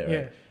stuff like that, right?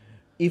 Yeah.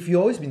 If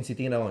you've always been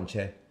sitting down on a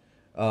chair,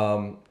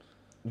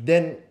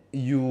 then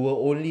you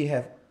will only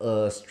have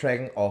a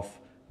strength of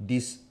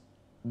this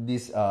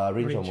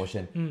range of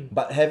motion.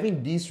 But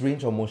having this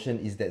range of motion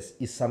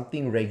is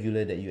something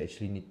regular that you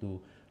actually need to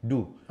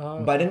do.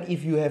 But then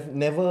if you have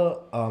never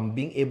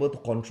been able to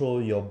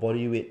control your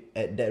body weight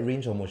at that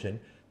range of motion,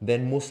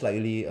 then most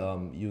likely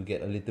you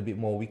get a little bit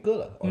more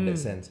weaker on that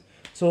sense.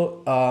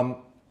 So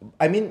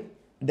I mean,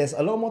 there's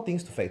a lot more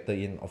things to factor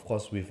in, of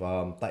course, with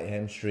tight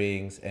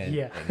hamstrings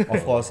and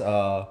of course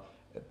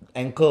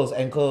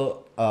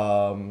ankle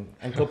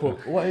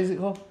what is it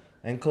called?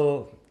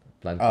 Ankle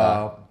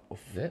plantar.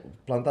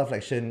 Plantar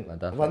flexion.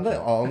 Plantar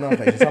or ulnar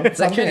flexion.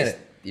 Something like that.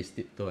 Is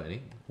tiptoe, I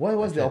think.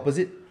 What's the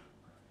opposite?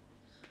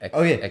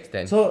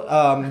 Extend. So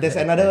there's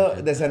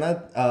another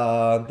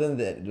term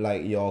that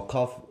like your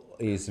calf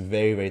is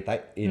very very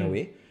tight in a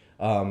way,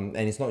 and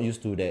it's not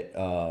used to that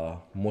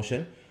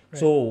motion. Right.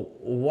 So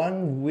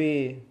one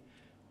way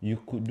you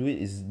could do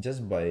it is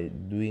just by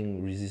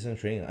doing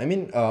resistance training. I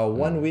mean,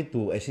 one way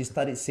to actually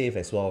start it safe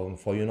as well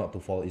for you not to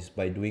fall is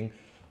by doing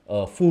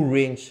a full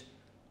range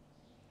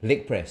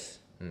leg press.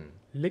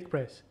 Leg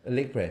press.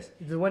 Leg press.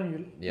 The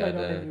one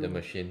you the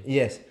machine.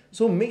 Yes.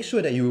 So make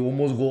sure that you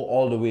almost go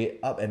all the way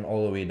up and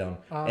all the way down,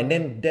 and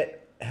then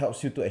that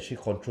helps you to actually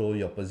control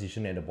your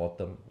position at the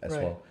bottom as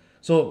well.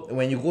 So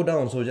when you go down,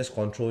 also just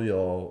control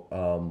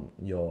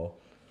your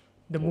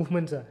the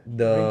movements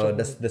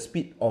the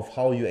speed of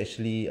how you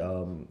actually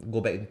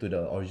go back into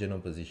the original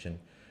position.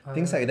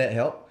 Things like that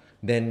help.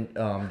 Then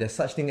there's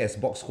such thing as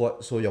box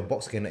squat, so your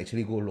box can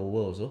actually go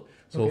lower also.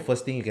 So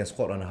first thing, you can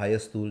squat on a higher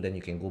stool, then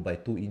you can go by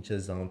 2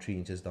 inches down, 3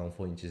 inches down,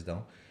 4 inches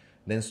down.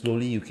 Then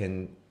slowly you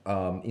can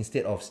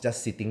instead of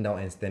just sitting down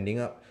and standing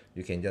up,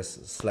 you can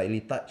just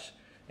slightly touch,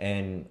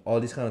 and all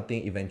this kind of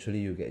thing. Eventually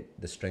you get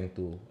the strength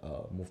to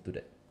move to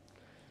that.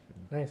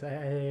 Nice.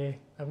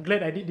 I'm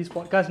glad I did this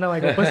podcast now.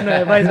 I got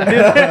personal advice on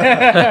this.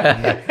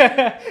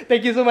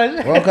 Thank you so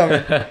much. Welcome.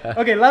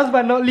 Okay, last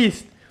but not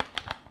least,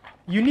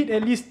 you need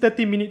at least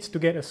 30 minutes to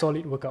get a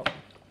solid workout.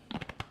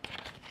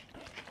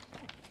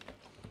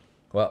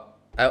 Well,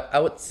 I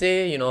would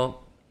say, a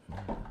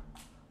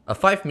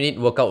 5-minute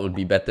workout would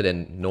be better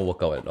than no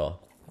workout at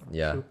all.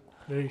 Yeah. True.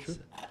 Very true.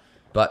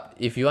 But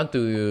if you want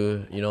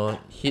to,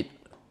 hit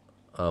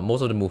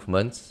most of the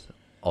movements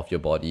of your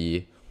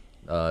body,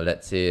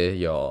 let's say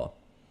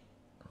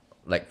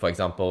for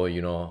example,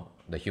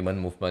 the human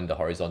movement, the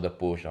horizontal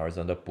push, the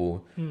horizontal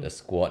pull, the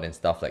squat and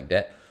stuff like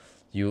that,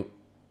 you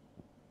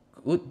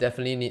would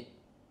definitely need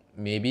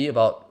maybe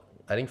about,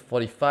 I think,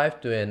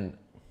 45 to an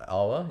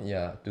hour,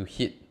 to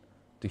hit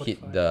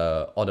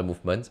all the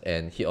movements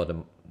and hit all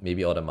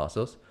the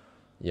muscles.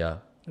 Yeah.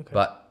 Okay.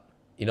 But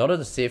in order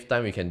to save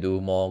time, we can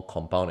do more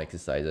compound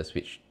exercises,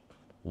 which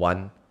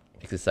one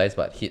exercise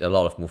but hit a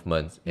lot of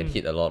movements and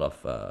hit a lot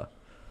of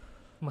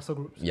muscle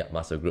groups. Yeah,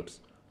 muscle groups.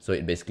 So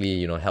it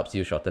basically, helps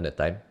you shorten the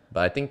time.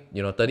 But I think,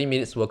 30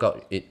 minutes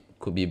workout, it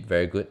could be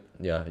very good.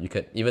 Yeah, you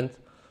could even,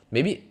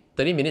 maybe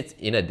 30 minutes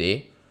in a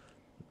day.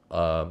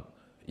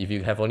 If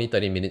you have only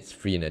 30 minutes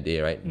free in a day,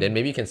 right? Then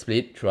maybe you can split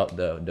it throughout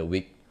the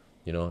week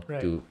you know,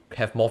 Right. to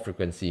have more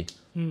frequency.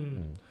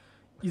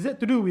 Is that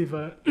to do with,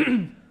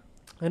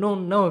 I know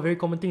now a very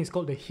common thing is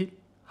called the HIIT,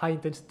 high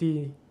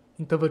intensity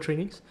interval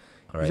trainings.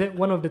 Alright. Is that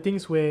one of the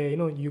things where, you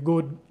know, you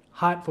go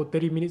hard for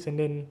 30 minutes and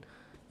then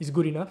it's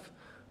good enough?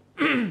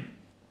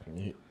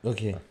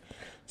 Okay.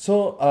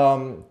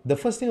 So the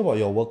first thing about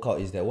your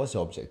workout is that what's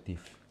your objective?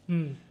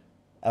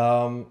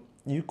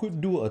 You could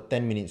do a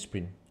 10-minute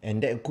sprint,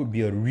 and that could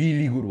be a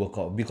really good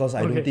workout because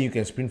I don't think you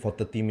can sprint for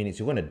 30 minutes.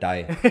 You're gonna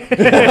die.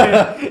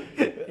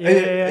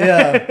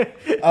 Yeah.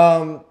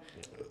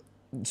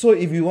 So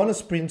if you want to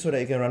sprint so that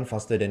you can run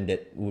faster, then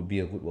that would be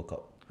a good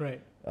workout.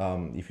 Right.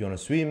 If you want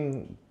to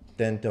swim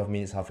 10, 12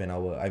 minutes, half an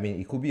hour, I mean,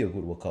 it could be a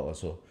good workout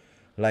also.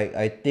 Like,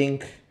 I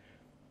think,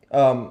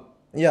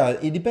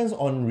 it depends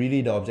on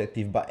really the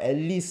objective, but at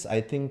least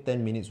I think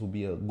 10 minutes would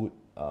be a good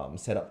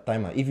setup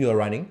time if you are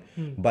running.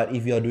 But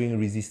if you are doing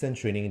resistance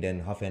training,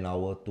 then half an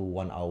hour to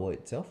 1 hour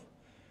itself.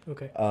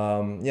 Okay. A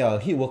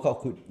HIIT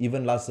workout could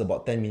even last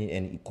about 10 minutes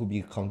and it could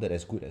be counted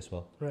as good as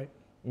well. Right.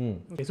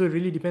 Okay, so it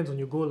really depends on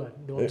your goal,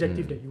 the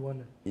objective that you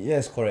want.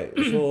 Yes, correct.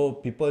 So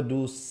people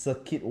do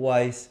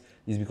circuit-wise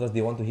is because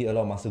they want to hit a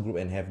lot of muscle group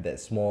and have that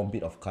small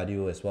bit of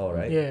cardio as well,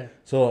 right? Yeah.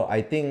 So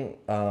I think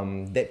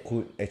that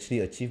could actually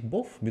achieve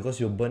both because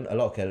you burn a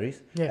lot of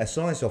calories. Yeah. As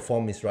long as your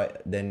form is right,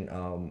 then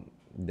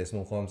there's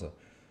no qualms.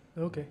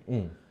 Okay.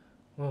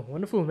 Oh,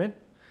 wonderful, man.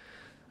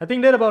 I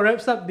think that about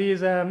wraps up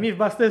this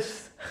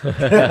Mythbusters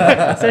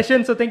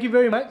session. So thank you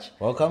very much.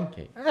 Welcome.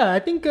 Okay. I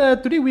think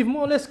today we've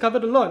more or less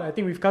covered a lot. I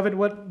think we've covered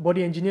what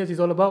Body Engineers is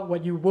all about,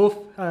 what you both,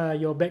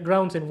 your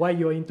backgrounds and why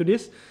you're into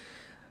this.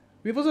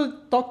 We've also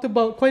talked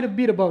about quite a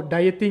bit about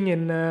dieting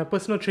and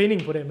personal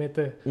training for that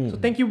matter. So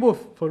thank you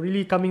both for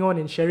really coming on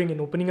and sharing and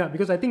opening up,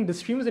 because I think the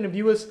streamers and the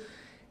viewers,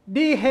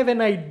 they have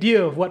an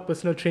idea of what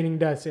personal training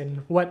does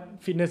and what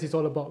fitness is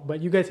all about,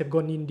 but you guys have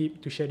gone in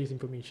deep to share this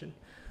information.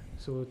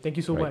 So thank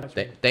you so much.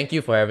 Thank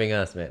you for having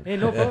us, man. Hey,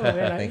 no problem,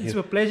 man. It's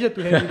you. a pleasure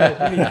to have you guys,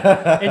 really.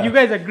 And you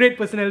guys are great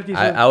personalities.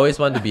 I always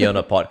want to be on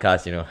a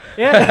podcast, you know.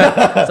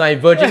 Yeah. It's my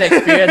virgin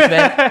experience,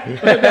 man.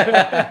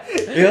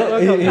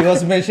 He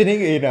was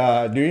mentioning in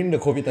during the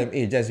COVID time,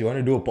 hey Jazz, you want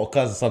to do a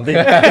podcast or something?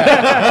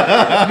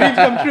 Dreams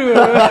come true.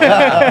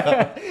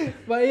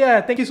 But yeah,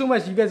 thank you so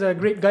much. You guys are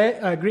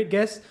great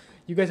guests.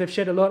 You guys have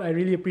shared a lot. I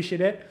really appreciate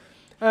that.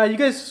 You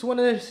guys want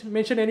to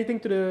mention anything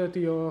to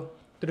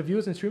the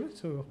viewers and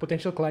streamers or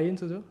potential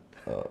clients as well?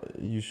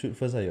 You should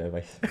first have your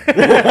advice.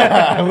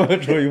 I'm going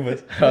to throw you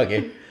first.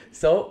 Okay.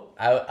 So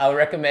I'll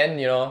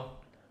recommend, you know,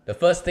 the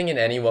first thing in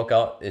any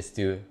workout is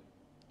to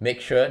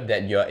make sure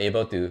that you're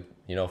able to,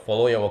 you know,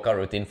 follow your workout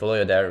routine, follow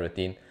your diet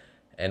routine,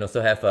 and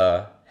also have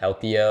a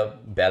healthier,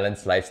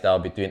 balanced lifestyle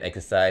between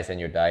exercise and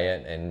your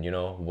diet and, you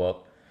know, work.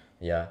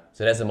 Yeah.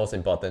 So that's the most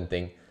important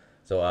thing.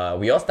 So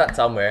we all start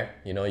somewhere.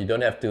 You know, you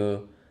don't have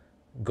to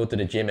go to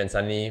the gym and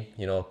suddenly,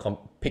 you know,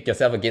 pick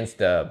yourself against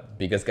the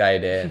biggest guy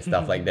there and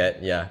stuff like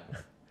that. Yeah.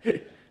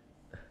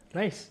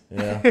 Nice.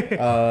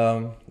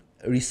 Yeah.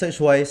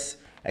 Research-wise,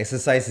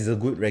 exercise is a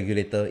good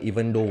regulator,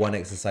 even though one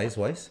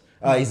exercise-wise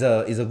is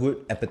a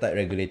good appetite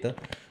regulator.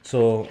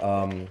 So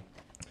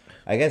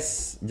I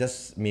guess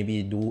just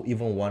maybe do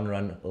even one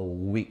run a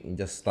week and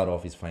just start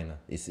off is fine.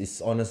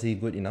 It's honestly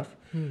good enough.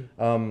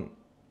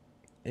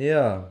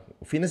 Yeah,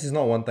 fitness is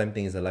not a one-time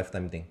thing; it's a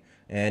lifetime thing.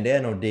 And at the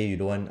end of the day,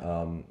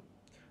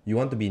 you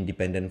want to be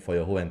independent for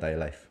your whole entire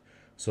life.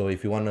 So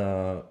if you want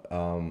a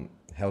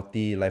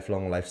healthy,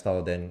 lifelong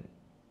lifestyle, then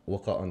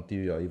work out until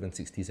you're even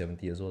 60,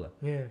 70 years old.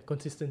 Yeah,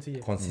 consistency. Yeah.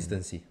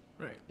 Consistency.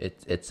 Right.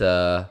 It's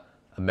a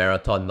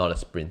marathon, not a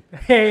sprint.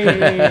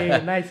 Hey,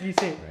 nicely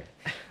said. Right.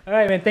 All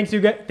right, man.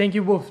 Thank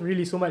you both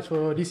really so much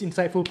for this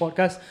insightful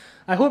podcast.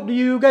 I hope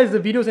you guys, the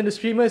videos and the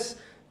streamers,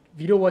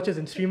 video watchers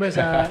and streamers,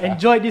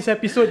 enjoyed this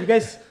episode. You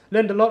guys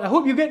learned a lot. I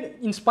hope you get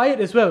inspired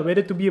as well,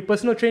 whether to be a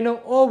personal trainer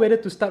or whether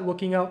to start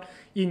working out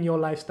in your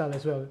lifestyle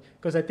as well.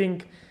 Because I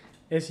think,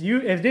 as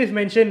Dave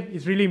mentioned,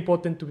 it's really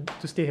important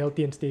to stay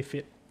healthy and stay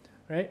fit.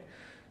 Right?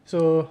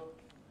 So,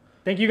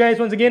 thank you guys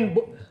once again,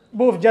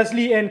 both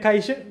Jazsley and Kai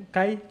Zhen.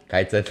 Kai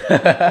Zhen.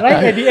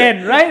 Right at the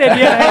end.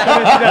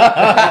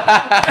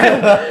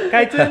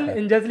 Kai Zhen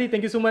and Jazsley,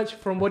 thank you so much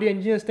from Body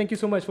Engineers. Thank you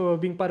so much for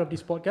being part of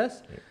this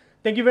podcast.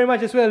 Thank you very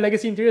much as well,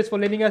 Legaxy Interiors, for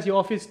lending us your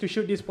office to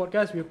shoot this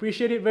podcast. We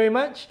appreciate it very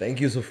much. Thank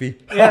you, Sophie.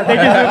 Yeah,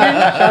 thank you,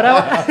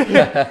 Sophie.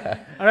 Shout out.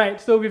 All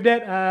right, so with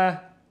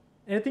that,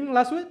 anything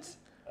last words?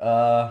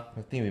 I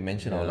think we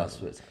mentioned our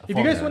last words. If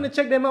you guys want to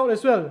check them out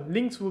as well,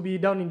 links will be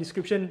down in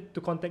description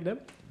to contact them.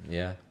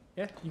 Yeah.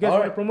 Yeah. You guys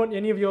want to promote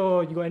any of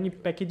you got any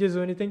packages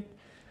or anything?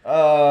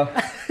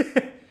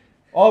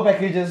 All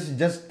packages,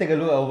 just take a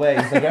look at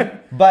our Instagram.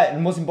 But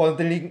most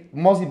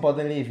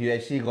importantly, if you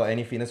actually got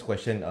any fitness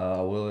question,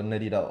 we'll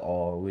nerd it out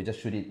or we'll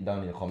just shoot it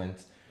down in the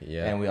comments.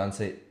 Yeah. And we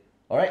answer it.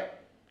 Alright?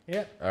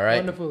 Yeah. All right.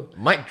 Wonderful.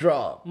 Mic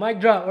drop. Mic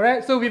drop. All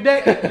right. So with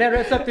that, that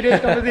wraps up today's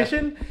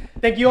conversation.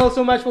 Thank you all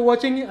so much for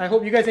watching. I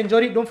hope you guys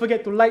enjoyed it. Don't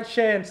forget to like,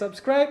 share, and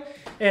subscribe.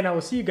 And I will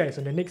see you guys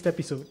on the next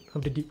episode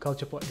of the Deep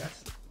Culture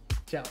Podcast.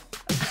 Ciao.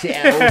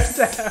 Ciao.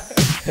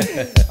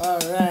 All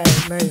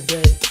right. Nice,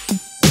 guys.